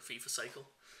year for FIFA cycle.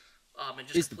 And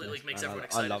just It's the completely best, makes man. everyone I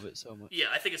excited. love it so much. Yeah,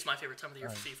 I think it's my favorite time of the year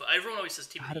for FIFA. Everyone always says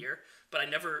team I of had the a, year, but I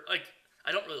never like.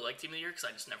 I don't really like team of the year because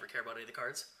I just never care about any of the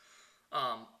cards.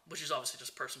 Which is obviously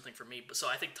just a personal thing for me. But so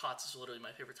I think Tots is literally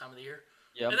my favorite time of the year.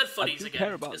 yeah, And then I Footies do again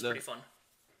care about is pretty fun.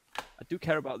 I do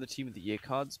care about the team of the year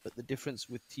cards, but the difference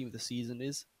with team of the season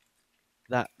is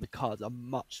that the cards are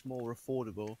much more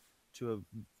affordable to a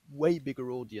way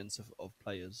bigger audience of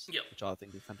players, Yep, which I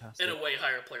think is and a fantastic. way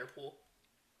higher player pool.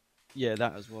 Yeah,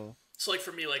 that as well. So like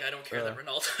for me, like I don't care Uh, that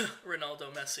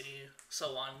Ronaldo, Messi,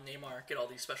 so on, Neymar get all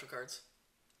these special cards.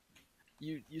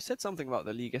 you said something about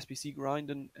the league SBC grind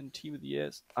and team of the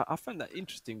years. I find that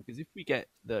interesting because if we get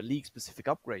the league specific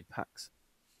upgrade packs,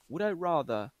 would I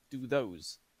rather do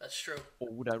those That's true. or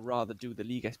would I rather do the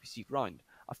league SBC grind?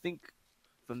 I think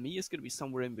for me it's going to be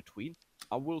somewhere in between.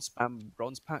 I will spam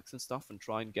bronze packs and stuff and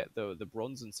try and get the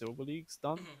bronze and silver leagues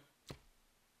done. Hmm.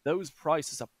 Those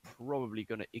prices are probably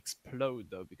going to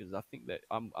explode though because I think that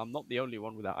I'm not the only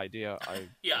one with that idea. I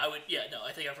Yeah, I would. Yeah, no,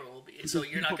 I think everyone will be. So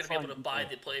because you're not people going to be try able and to do buy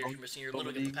the the players you're bronze missing. You're silver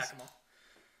literally going to pack leagues. them all.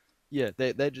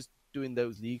 Yeah, they're just doing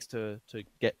those leagues to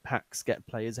get packs, get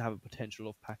players, have a potential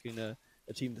of packing a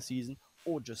team of the season,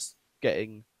 or just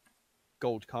getting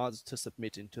gold cards to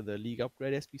submit into the league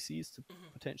upgrade SBCs to Hmm.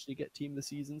 potentially get team of the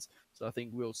seasons. So I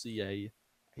think we'll see a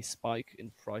spike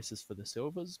in prices for the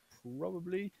silvers,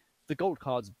 probably. The gold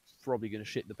cards probably going to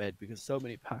shit the bed because so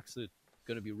many packs are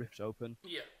going to be ripped open.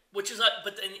 Yeah, which is not.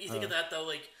 But then you think Uh, of that though,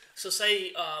 like so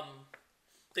say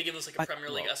they give us like a Premier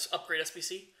League well, upgrade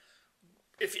SBC.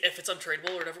 If it's untradeable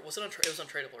or whatever, it was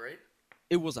untradeable, right?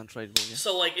 it was untradeable, yeah.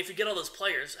 So like if you get all those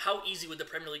players, how easy would the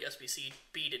Premier League SBC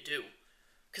be to do?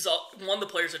 Because one, the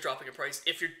players are dropping in price.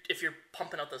 If you're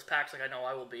pumping out those packs, like I know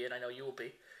I will be, and I know you will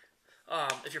be.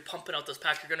 If you're pumping out those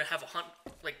packs, you're gonna have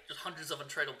like just hundreds of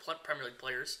untradeable Premier League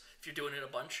players. If you're doing it a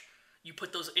bunch, you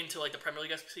put those into like the Premier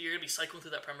League SBC, you're gonna be cycling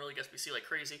through that Premier League SBC like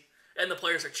crazy. And the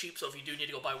players are cheap, so if you do need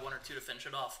to go buy one or two to finish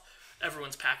it off,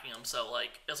 everyone's packing them. So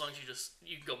like as long as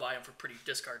you can go buy them for pretty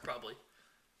discard probably.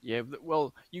 Yeah,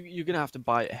 well, you're gonna have to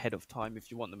buy it ahead of time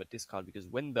if you want them at discard because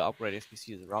when the upgrade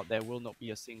SPCs are out, there will not be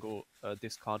a single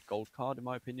discard gold card in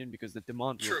my opinion because the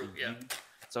demand will True, be yeah, huge.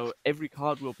 So every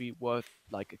card will be worth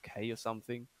like a K or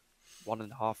something,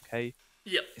 1.5K.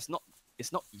 yep, It's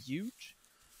not huge,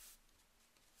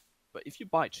 but if you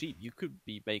buy cheap, you could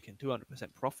be making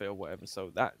 200% profit or whatever.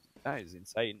 So that is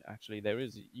insane. Actually, there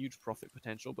is a huge profit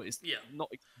potential, but it's yeah. not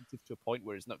expensive to a point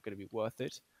where it's not going to be worth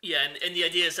it. Yeah, and the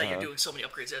idea is that you're Uh, doing so many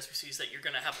upgrades to SBCs that you're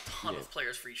gonna have a ton yeah, of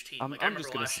players for each team. I'm Like I I'm remember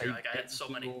just gonna last year, save like I had every so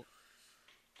many. single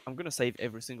I'm gonna save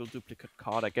every single duplicate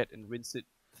card I get and rinse it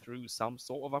through some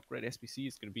sort of upgrade SBC.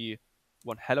 It's gonna be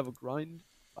one hell of a grind.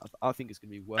 I think it's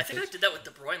gonna be I worth think I it. did that with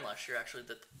De Bruyne last year actually,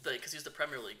 because he's the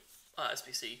Premier League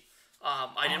SBC.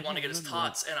 I Oh didn't want yeah, to I get his remember that.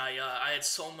 tots, and I had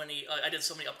so many. I did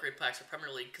so many upgrade packs for Premier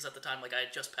League because at the time like I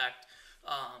had just packed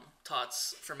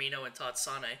tots Firmino and tots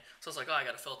Sane. So I was like, oh, I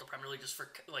got to fill out the Premier League just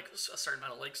for like a certain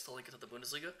amount of legs to link it to the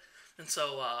Bundesliga. And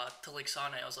so to link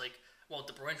Sane, I was like, well,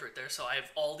 De Bruyne's right there, so I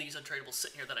have all these untradables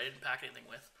sitting here that I didn't pack anything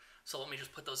with. So let me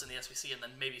just put those in the SBC and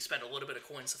then maybe spend a little bit of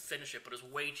coins to finish it, but it's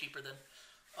way cheaper than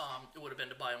it would have been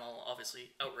to buy them all, obviously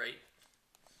outright.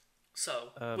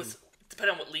 So Um, with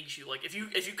depending on what leagues you like, if you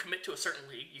commit to a certain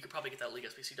league, you could probably get that league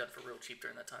SBC done for real cheap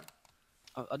during that time.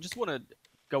 I just want to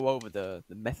go over the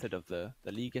method of the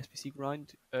league SBC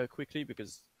grind quickly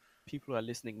because people who are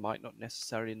listening might not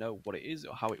necessarily know what it is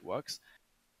or how it works.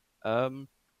 Um,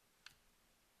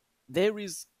 there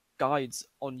is guides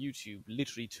on YouTube,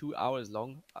 literally 2 hours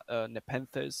long.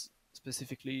 Nepenthes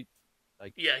specifically,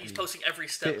 like, Yeah, I he's mean, posting every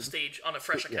bit step of stage on a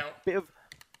fresh yeah, account.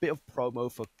 bit of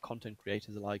promo for content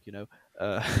creators alike,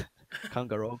 uh, can't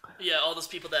go wrong. Yeah, all those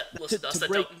people that To, listen to us to that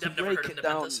break don't to have never heard break of it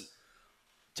down Nepenthes.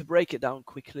 to break it down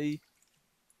quickly,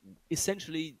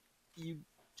 essentially, you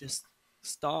just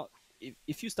start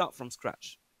if you start from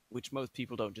scratch, which most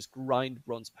people don't, just grind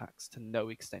bronze packs to no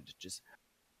extent. Just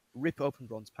rip open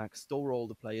bronze packs, store all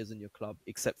the players in your club,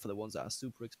 except for the ones that are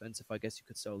super expensive. I guess you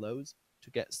could sell those to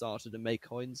get started and make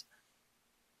coins.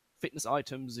 Fitness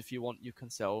items, if you want, you can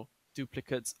sell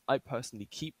duplicates. I personally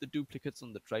keep the duplicates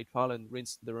on the trade pile and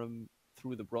rinse them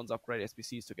through the bronze upgrade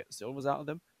SBCs to get the silvers out of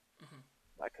them. Hmm.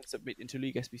 I can submit into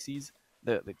League SBCs.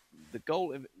 The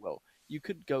goal, well, you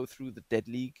could go through the dead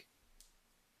leagues,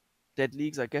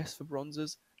 I guess, for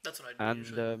bronzes, That's what I do and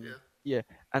usually. Yeah. yeah,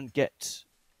 and get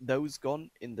those gone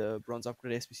in the bronze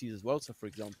upgrade SBCs as well. So, for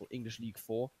example, English League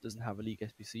 4 doesn't have a League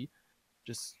SBC.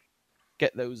 Just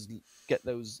get those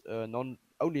non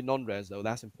only non rares though.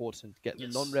 That's important. Get the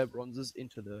non Yes. rare bronzes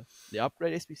into the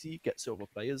upgrade SBC. Get silver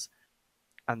players,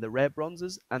 and the rare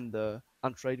bronzes and the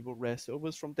untradeable rare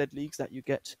silvers from dead leagues that you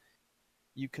get,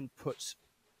 you can put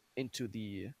into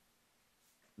the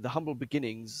humble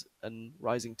beginnings and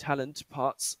rising talent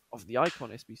parts of the icon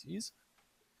SBCs,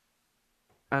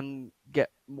 and get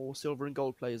more silver and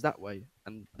gold players that way.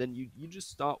 And then you just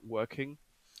start working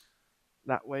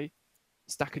that way,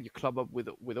 stacking your club up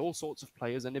with all sorts of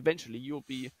players, and eventually you'll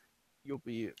be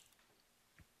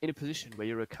in a position where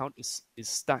your account is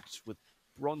stacked with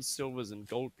bronze, silvers, and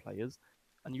gold players,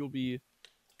 and you'll be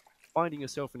finding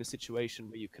yourself in a situation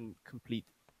where you can complete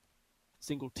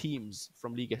single teams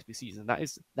from League SBCs, and that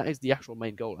is the actual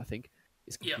main goal. I think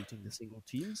is Yeah. completing the single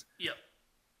teams. Yeah.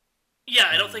 Yeah,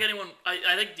 I don't think Um, anyone.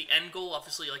 I think the end goal,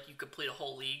 obviously, like you complete a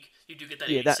whole league, you do get that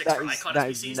yeah, 86 for icon that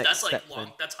is the SBCs. next That's like step long.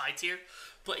 then. That's high tier.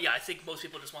 But yeah, I think most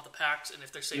people just want the packs, and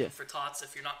if they're saving Yeah, for tots,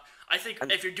 if you're not, I think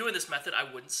and if you're doing this method, I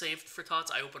wouldn't save for tots.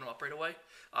 I open them up right away.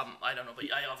 I don't know,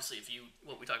 but I obviously, if you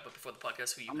what we talked about before the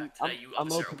podcast, who you I'm packed I'm today, you I'm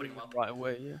obviously are opening opening them them up. right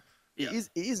away. Yeah, Yeah. it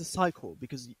is a cycle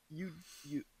because you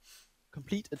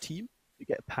complete a team, you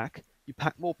get a pack, you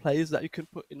pack more players that you can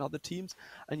put in other teams,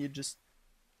 and you just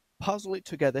puzzle it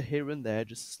together here and there,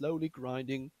 just slowly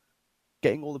grinding,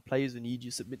 getting all the players you need. You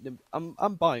submit them.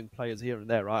 I'm buying players here and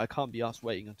there. Right? I can't be asked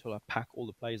waiting until I pack all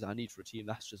the players I need for a team.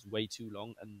 That's just way too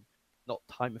long and not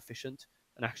time efficient,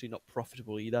 and actually not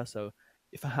profitable either. So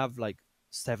if I have like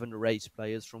 7 or 8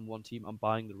 players from one team, I'm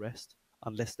buying the rest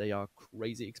unless they are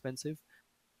crazy expensive.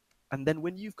 And then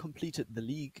when you've completed the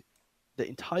league, the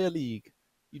entire league,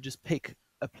 you just pick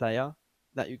a player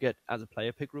that you get as a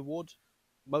player pick reward.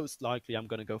 Most likely, I'm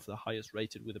going to go for the highest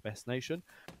rated with the best nation,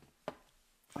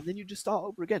 and then you just start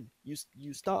over again.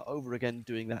 You start over again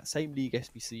doing that same league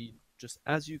SBC just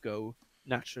as you go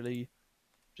naturally.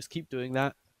 Just keep doing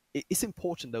that. It's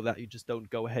important though that you just don't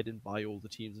go ahead and buy all the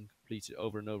teams and complete it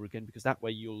over and over again, because that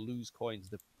way you'll lose coins.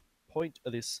 The point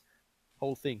of this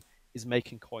whole thing is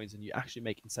making coins, and you actually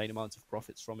make insane amounts of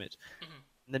profits from it. Hmm.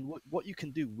 And then what you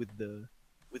can do with the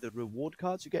reward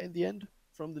cards you get in the end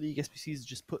from the League SPCs is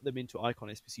just put them into Icon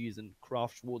SPCs and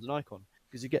craft towards an icon,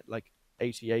 because you get like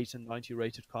 88 and 90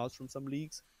 rated cards from some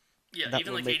leagues, Yeah, and that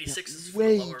even will like make them 86 is for the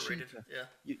way lower rated. cheaper.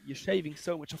 Yeah. You're shaving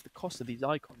so much off the cost of these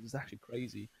icons. It's actually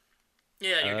crazy.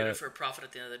 Yeah, and you're doing Uh, it for a profit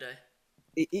at the end of the day.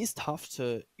 it is tough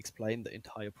to explain the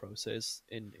entire process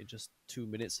in just 2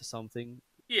 minutes or something,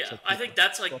 Yeah, so I think people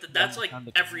that's like properly that's like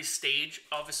understand the every game. stage,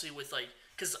 obviously with like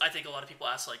because I think a lot of people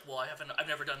ask like, well, I've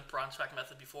never done bronze pack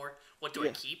method before. What do I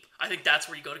Yeah, keep? I think that's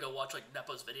where you go watch like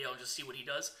Nepo's video and just see what he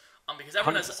does. Because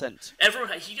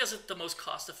 100%. he does it the most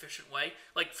cost efficient way.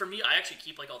 Like for me, I actually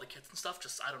keep like all the kits and stuff.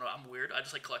 Just I don't know, I'm weird. I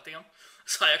just like collecting them,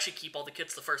 so I actually keep all the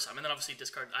kits the first time, and then obviously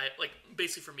discard. I like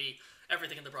basically for me,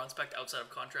 everything in the bronze pack outside of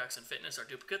contracts and fitness are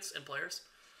duplicates and players.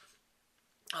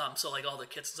 So like all the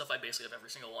kits and stuff, I basically have every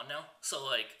single one now. So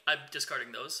like I'm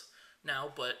discarding those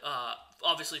now, but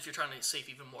obviously if you're trying to save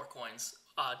even more coins,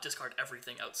 discard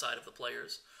everything outside of the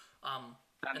players. Um,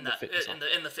 And the fitness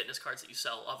in the fitness cards that you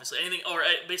sell, obviously anything or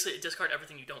basically discard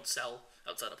everything you don't sell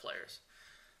outside of players.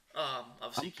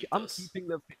 Obviously you keep I'm those. keeping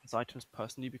the fitness items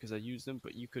personally because I use them,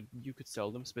 but you could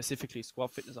sell them. Specifically,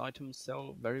 squad fitness items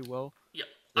sell very well. Yep,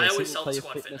 I The always single sell the player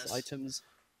squad fitness fitness. items,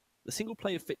 the single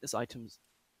player fitness items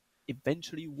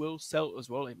eventually will sell as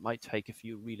well. It might take a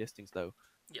few relistings though.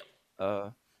 Yep. Uh,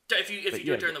 If but you do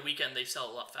yeah, it during the weekend, they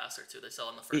sell a lot faster too. They sell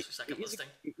on the it, first or it second is a, listing.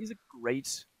 it is a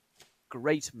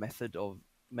great method of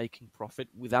making profit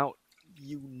without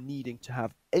you needing to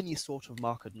have any sort of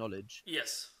market knowledge.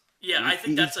 Yes. Yeah, I It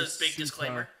think is that's a just big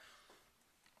disclaimer.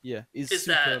 yeah, is Is super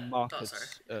that? Oh, market, sorry.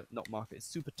 not market, it's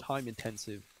super time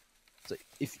intensive. So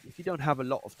if you don't have a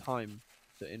lot of time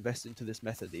to invest into this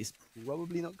method, it's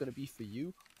probably not going to be for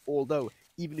you. Although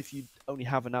even if you only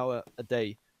have an hour a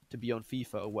day to be on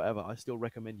FIFA or whatever, I still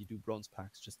recommend you do bronze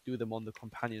packs. Just do them on the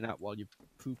companion app while you're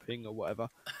pooping or whatever.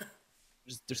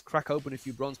 Just crack open a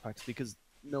few bronze packs because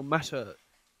no matter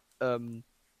um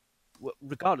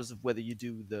regardless of whether you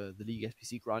do the League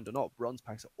SPC grind or not, bronze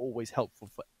packs are always helpful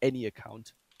for any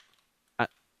account at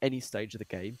any stage of the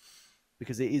game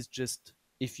because it is just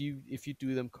if you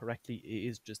do them correctly, it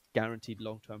is just guaranteed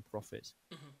long term profit.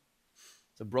 Hmm.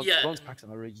 So Yeah, bronze and packs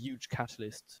are a huge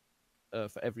catalyst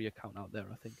for every account out there,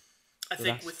 I think. I So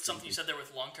think that's with really something you good. said there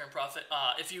with long-term profit,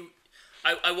 if you,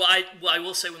 I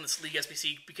will say when this League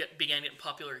SBC began getting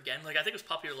popular again, like I think it was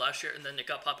popular last year, and then it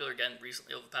got popular again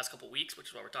recently over the past couple of weeks, which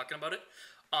is why we're talking about it.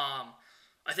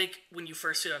 I think when you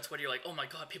first see it on Twitter, you're like, oh my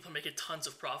god, people are making tons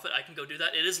of profit. I can go do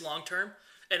that. It is long term,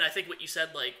 and I think what you said,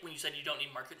 like when you said you don't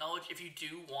need market knowledge, if you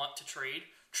do want to trade,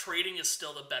 trading is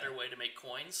still the better way to make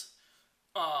coins.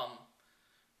 Um,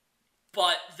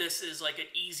 but this is like an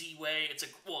easy way. It's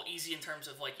easy in terms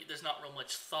of like there's not real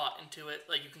much thought into it.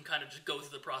 Like you can kind of just go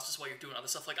through the process while you're doing other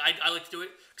stuff. Like I like to do it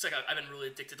because like I've been really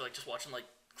addicted to like just watching like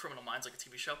Criminal Minds, like a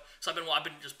TV show. So I've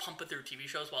been just pumping through TV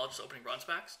shows while just opening bronze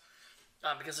packs,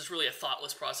 because it's really a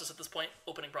thoughtless process at this point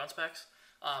opening bronze packs.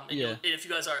 Yeah, And if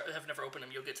you guys have never opened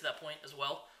them, you'll get to that point as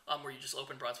well, where you just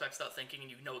open bronze packs without thinking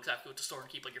and you know exactly what to store and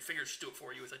keep. Like your fingers just do it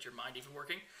for you without your mind even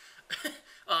working.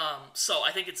 So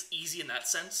I think it's easy in that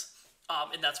sense,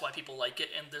 and that's why people like it.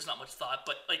 And there's not much thought.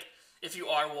 But like, if you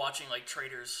are watching like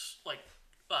traders, like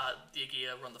the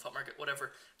Agia, Run the Fut Market,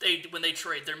 whatever, when they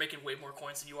trade, they're making way more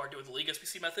coins than you are doing the League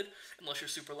SPC method, unless you're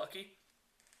super lucky.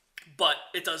 But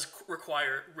it does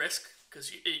require risk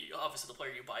because obviously the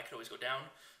player you buy could always go down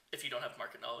if you don't have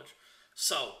market knowledge.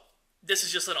 So this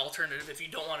is just an alternative if you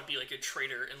don't want to be like a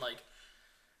trader and like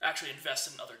actually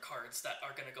invest in other cards that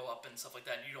are going to go up and stuff like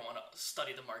that, and you don't want to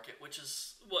study the market, which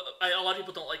is what a lot of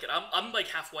people don't like it. I'm like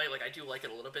halfway, like I do like it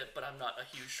a little bit, but I'm not a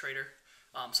huge trader.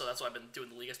 So that's why I've been doing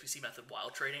the League SPC method while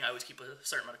trading. I always keep a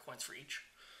certain amount of coins for each.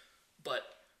 But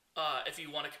if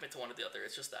you want to commit to one or the other,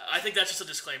 it's just that. I think that's just a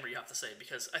disclaimer you have to say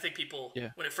because I think people, yeah.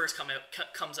 when it first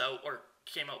comes out or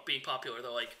came out being popular,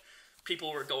 they're like,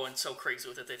 people were going so crazy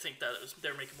with it. They think that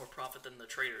they're making more profit than the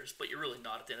traders, but you're really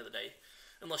not at the end of the day,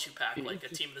 unless you pack like a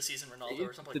Just, team of the season Ronaldo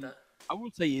or something like that. I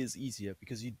would say it is easier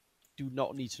because you do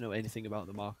not need to know anything about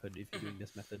the market if you're doing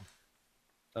this method.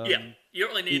 Yeah, Um, you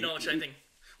don't really need to know much it, anything.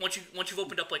 Once you've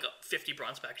opened up like 50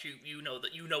 bronze packs, you know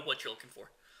that you know what you're looking for.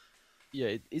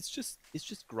 yeah, it's just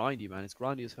grindy, man. It's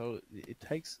grindy as hell. It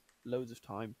takes loads of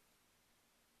time,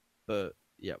 but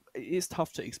yeah, it is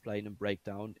tough to explain and break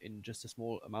down in just a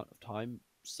small amount of time.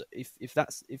 So if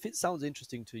it sounds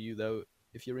interesting to you though,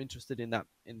 if you're interested in that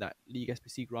League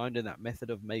SPC grind and that method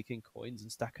of making coins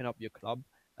and stacking up your club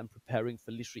and preparing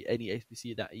for literally any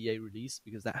SPC that EA release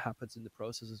because that happens in the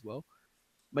process as well.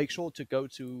 Make sure to go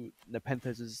to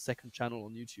Nepenthes' second channel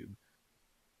on YouTube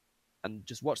and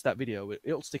just watch that video.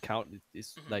 It'll stick out.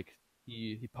 It's Mm-hmm. like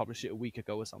he published it a week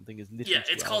ago or something. It's Yeah, literally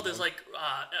it's 2 hours called as long. like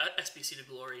SBC to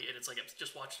Glory, and it's like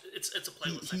just watch. It's a He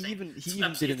playlist. I he think even he it's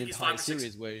even did an he's entire 5 or 6.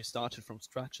 series where he started from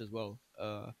scratch as well.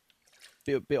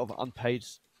 Bit of unpaid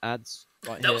ads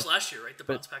right That was here, last year, right? The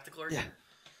but bronze pack to Glory. yeah,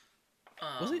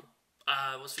 was it?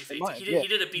 Was FIFA It 18. might have, He did yeah. he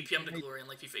did a He BPM to made Glory in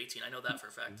like FIFA 18. I know that for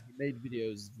a fact. he made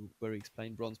videos where he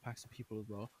explained bronze packs to people as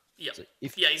well. Yep. So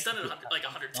Yeah, he's done if it you're like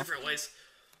 100 enough, different ways.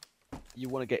 you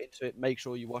want to get into it, make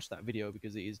sure you watch that video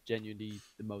because it is genuinely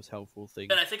the most helpful thing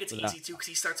And I think it's for that. easy too because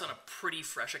he starts on a pretty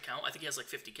fresh account. I think he has like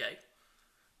 50k.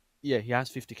 Yeah, he has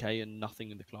 50k and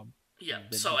nothing in the club. Yeah, And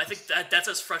then so he I think just that's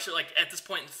as fresh. Like at this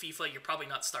point in FIFA, you're probably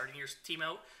not starting your team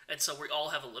out, and so we all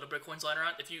have a little bit of coins lying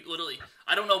around. If you literally,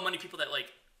 I don't know many people that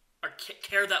like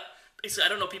care that. Basically, I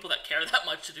don't know people that care that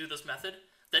much to do this method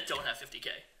that don't have 50k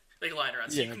like lying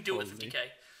around. So you yeah, can do it with probably. 50k.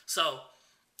 So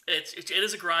it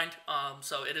is a grind.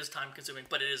 So it is time consuming,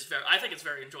 but it is very. I think it's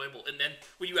very enjoyable. And then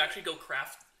when you actually go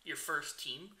craft your first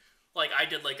team, like I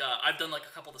did, like I've done like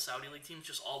a couple of the Saudi League teams,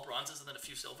 just all bronzes and then a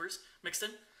few silvers mixed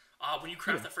in. When you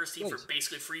craft Yeah, that first team for nice.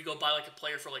 basically free, you go buy like a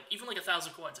player for like even like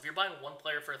 1,000 coins. If you're buying one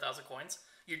player for 1,000 coins,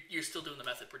 you're still doing the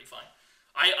method pretty fine.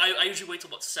 I usually wait till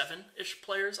about 7-ish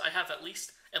players I have at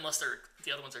least, unless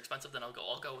the other ones are expensive. Then I'll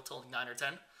go till 9 or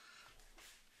 10.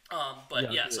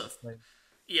 But yeah, I do so it the same.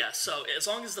 yeah, so as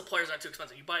long as the players aren't too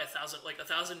expensive, you buy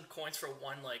 1,000 coins for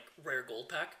one like rare gold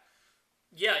pack.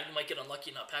 Yeah, you might get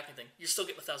unlucky and not pack anything. You're still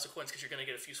getting 1,000 coins because you're gonna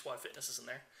get a few squad fitnesses in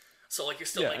there. So like you're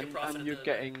still Yeah, making profit. and At the end of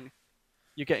the day.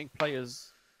 you're getting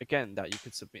players again that you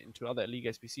could submit into other League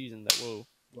SBCs and that will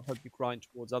will help you grind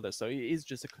towards others. So it is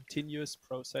just a continuous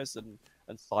process and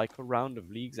cycle round of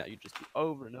leagues that you just do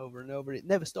over and over and over. It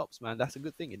never stops, man. That's a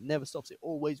good thing. It never stops. It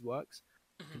always works.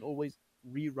 You Hmm. can always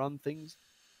rerun things,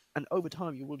 and over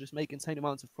time you will just make insane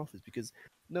amounts of profits because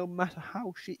no matter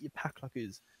how shit your pack luck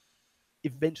is,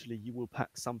 eventually you will pack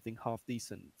something half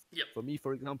decent. Yep. For me,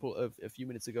 for example, a few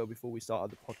minutes ago before we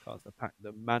started the podcast, I packed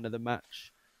the man of the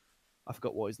match. I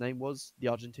forgot what his name was, the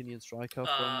Argentinian striker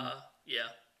from Yeah.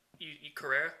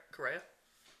 Correa, something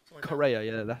like that. Correa.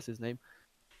 Yeah, that's his name.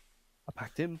 I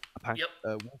packed him. I packed Yep.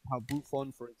 Walcott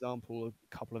Buffon, for example,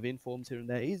 a couple of informs here and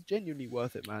there. He's genuinely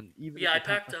worth it, man. Even Yeah, if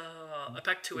your pack luck, I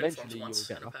packed two informs eventually you'll once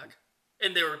get in a lucky. pack,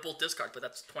 and they were both discard, but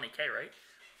that's 20k, right?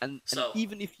 And So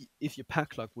even if your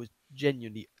pack luck was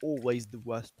genuinely always the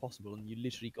worst possible, and you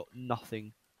literally got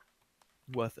nothing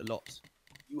worth a lot,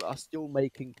 you are still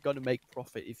gonna make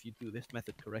profit if you do this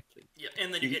method correctly. yeah,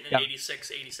 and then you're You, getting an yeah,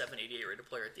 86, 87, 88 rated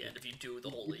player at the end if you do the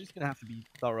whole you're league. just gonna have to be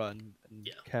thorough and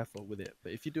Yeah, careful with it.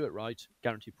 But if you do it right,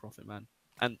 guaranteed profit, man,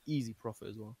 and easy profit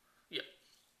as well. yeah.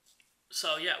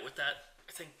 So yeah, with that,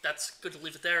 I think that's good to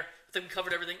leave it there. I think we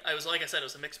covered everything. Like I said, it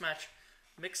was a mixed match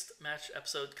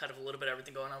episode, kind of a little bit of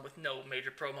everything going on with no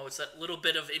major promo. It's that little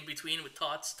bit of in between with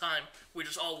Tots time. We're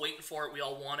just all waiting for it. We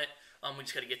all want it. We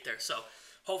just got to get there. So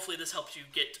hopefully this helps you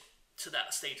get to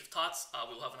that stage of Tots.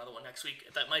 We will have another one next week.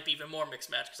 That might be even more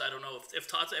mixed match because I don't know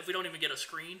if we don't even get a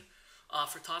screen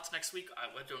for Tots next week. I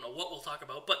don't know what we'll talk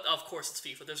about, but of course it's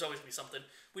FIFA. There's always gonna be something.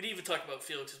 We didn't even talk about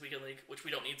Felix's Weekend League, which we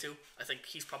don't need to. I think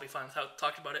he's probably fine without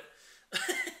talking about it.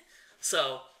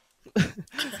 So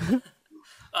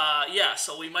yeah,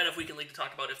 so we might have Weekend League to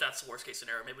talk about if that's the worst case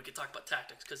scenario. Maybe we could talk about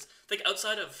tactics because I think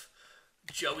outside of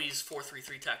Joey's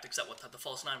 4-3-3 tactics at the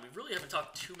false nine, we really haven't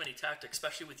talked too many tactics,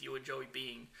 especially with you and Joey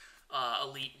being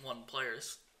elite one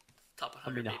players, top I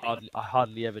 100 mean, maybe. I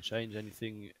hardly ever change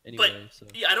anything But anyway. So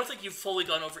yeah, I don't think you've fully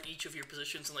gone over each of your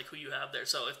positions and like who you have there.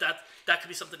 So if that could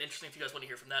be something interesting, if you guys want to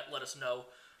hear from that, let us know.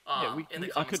 yeah, In the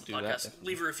I comments could of the do that podcast, definitely.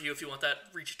 leave a review if you want that.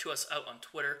 Reach to us out on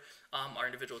Twitter. Our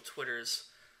individual Twitters.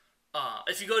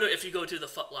 If you go to the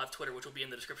FUT Live Twitter, which will be in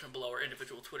the description below, our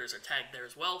individual Twitters are tagged there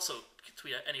as well. So you can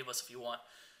tweet at any of us if you want.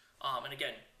 And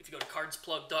again, if you go to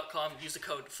cardsplug.com, use the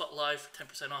code FUTLIVE for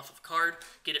 10% off of card.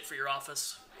 Get it for your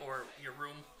office or your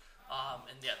room.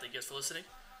 And yeah, thank you guys for listening.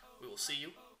 We will see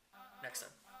you next time.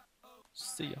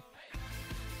 See ya.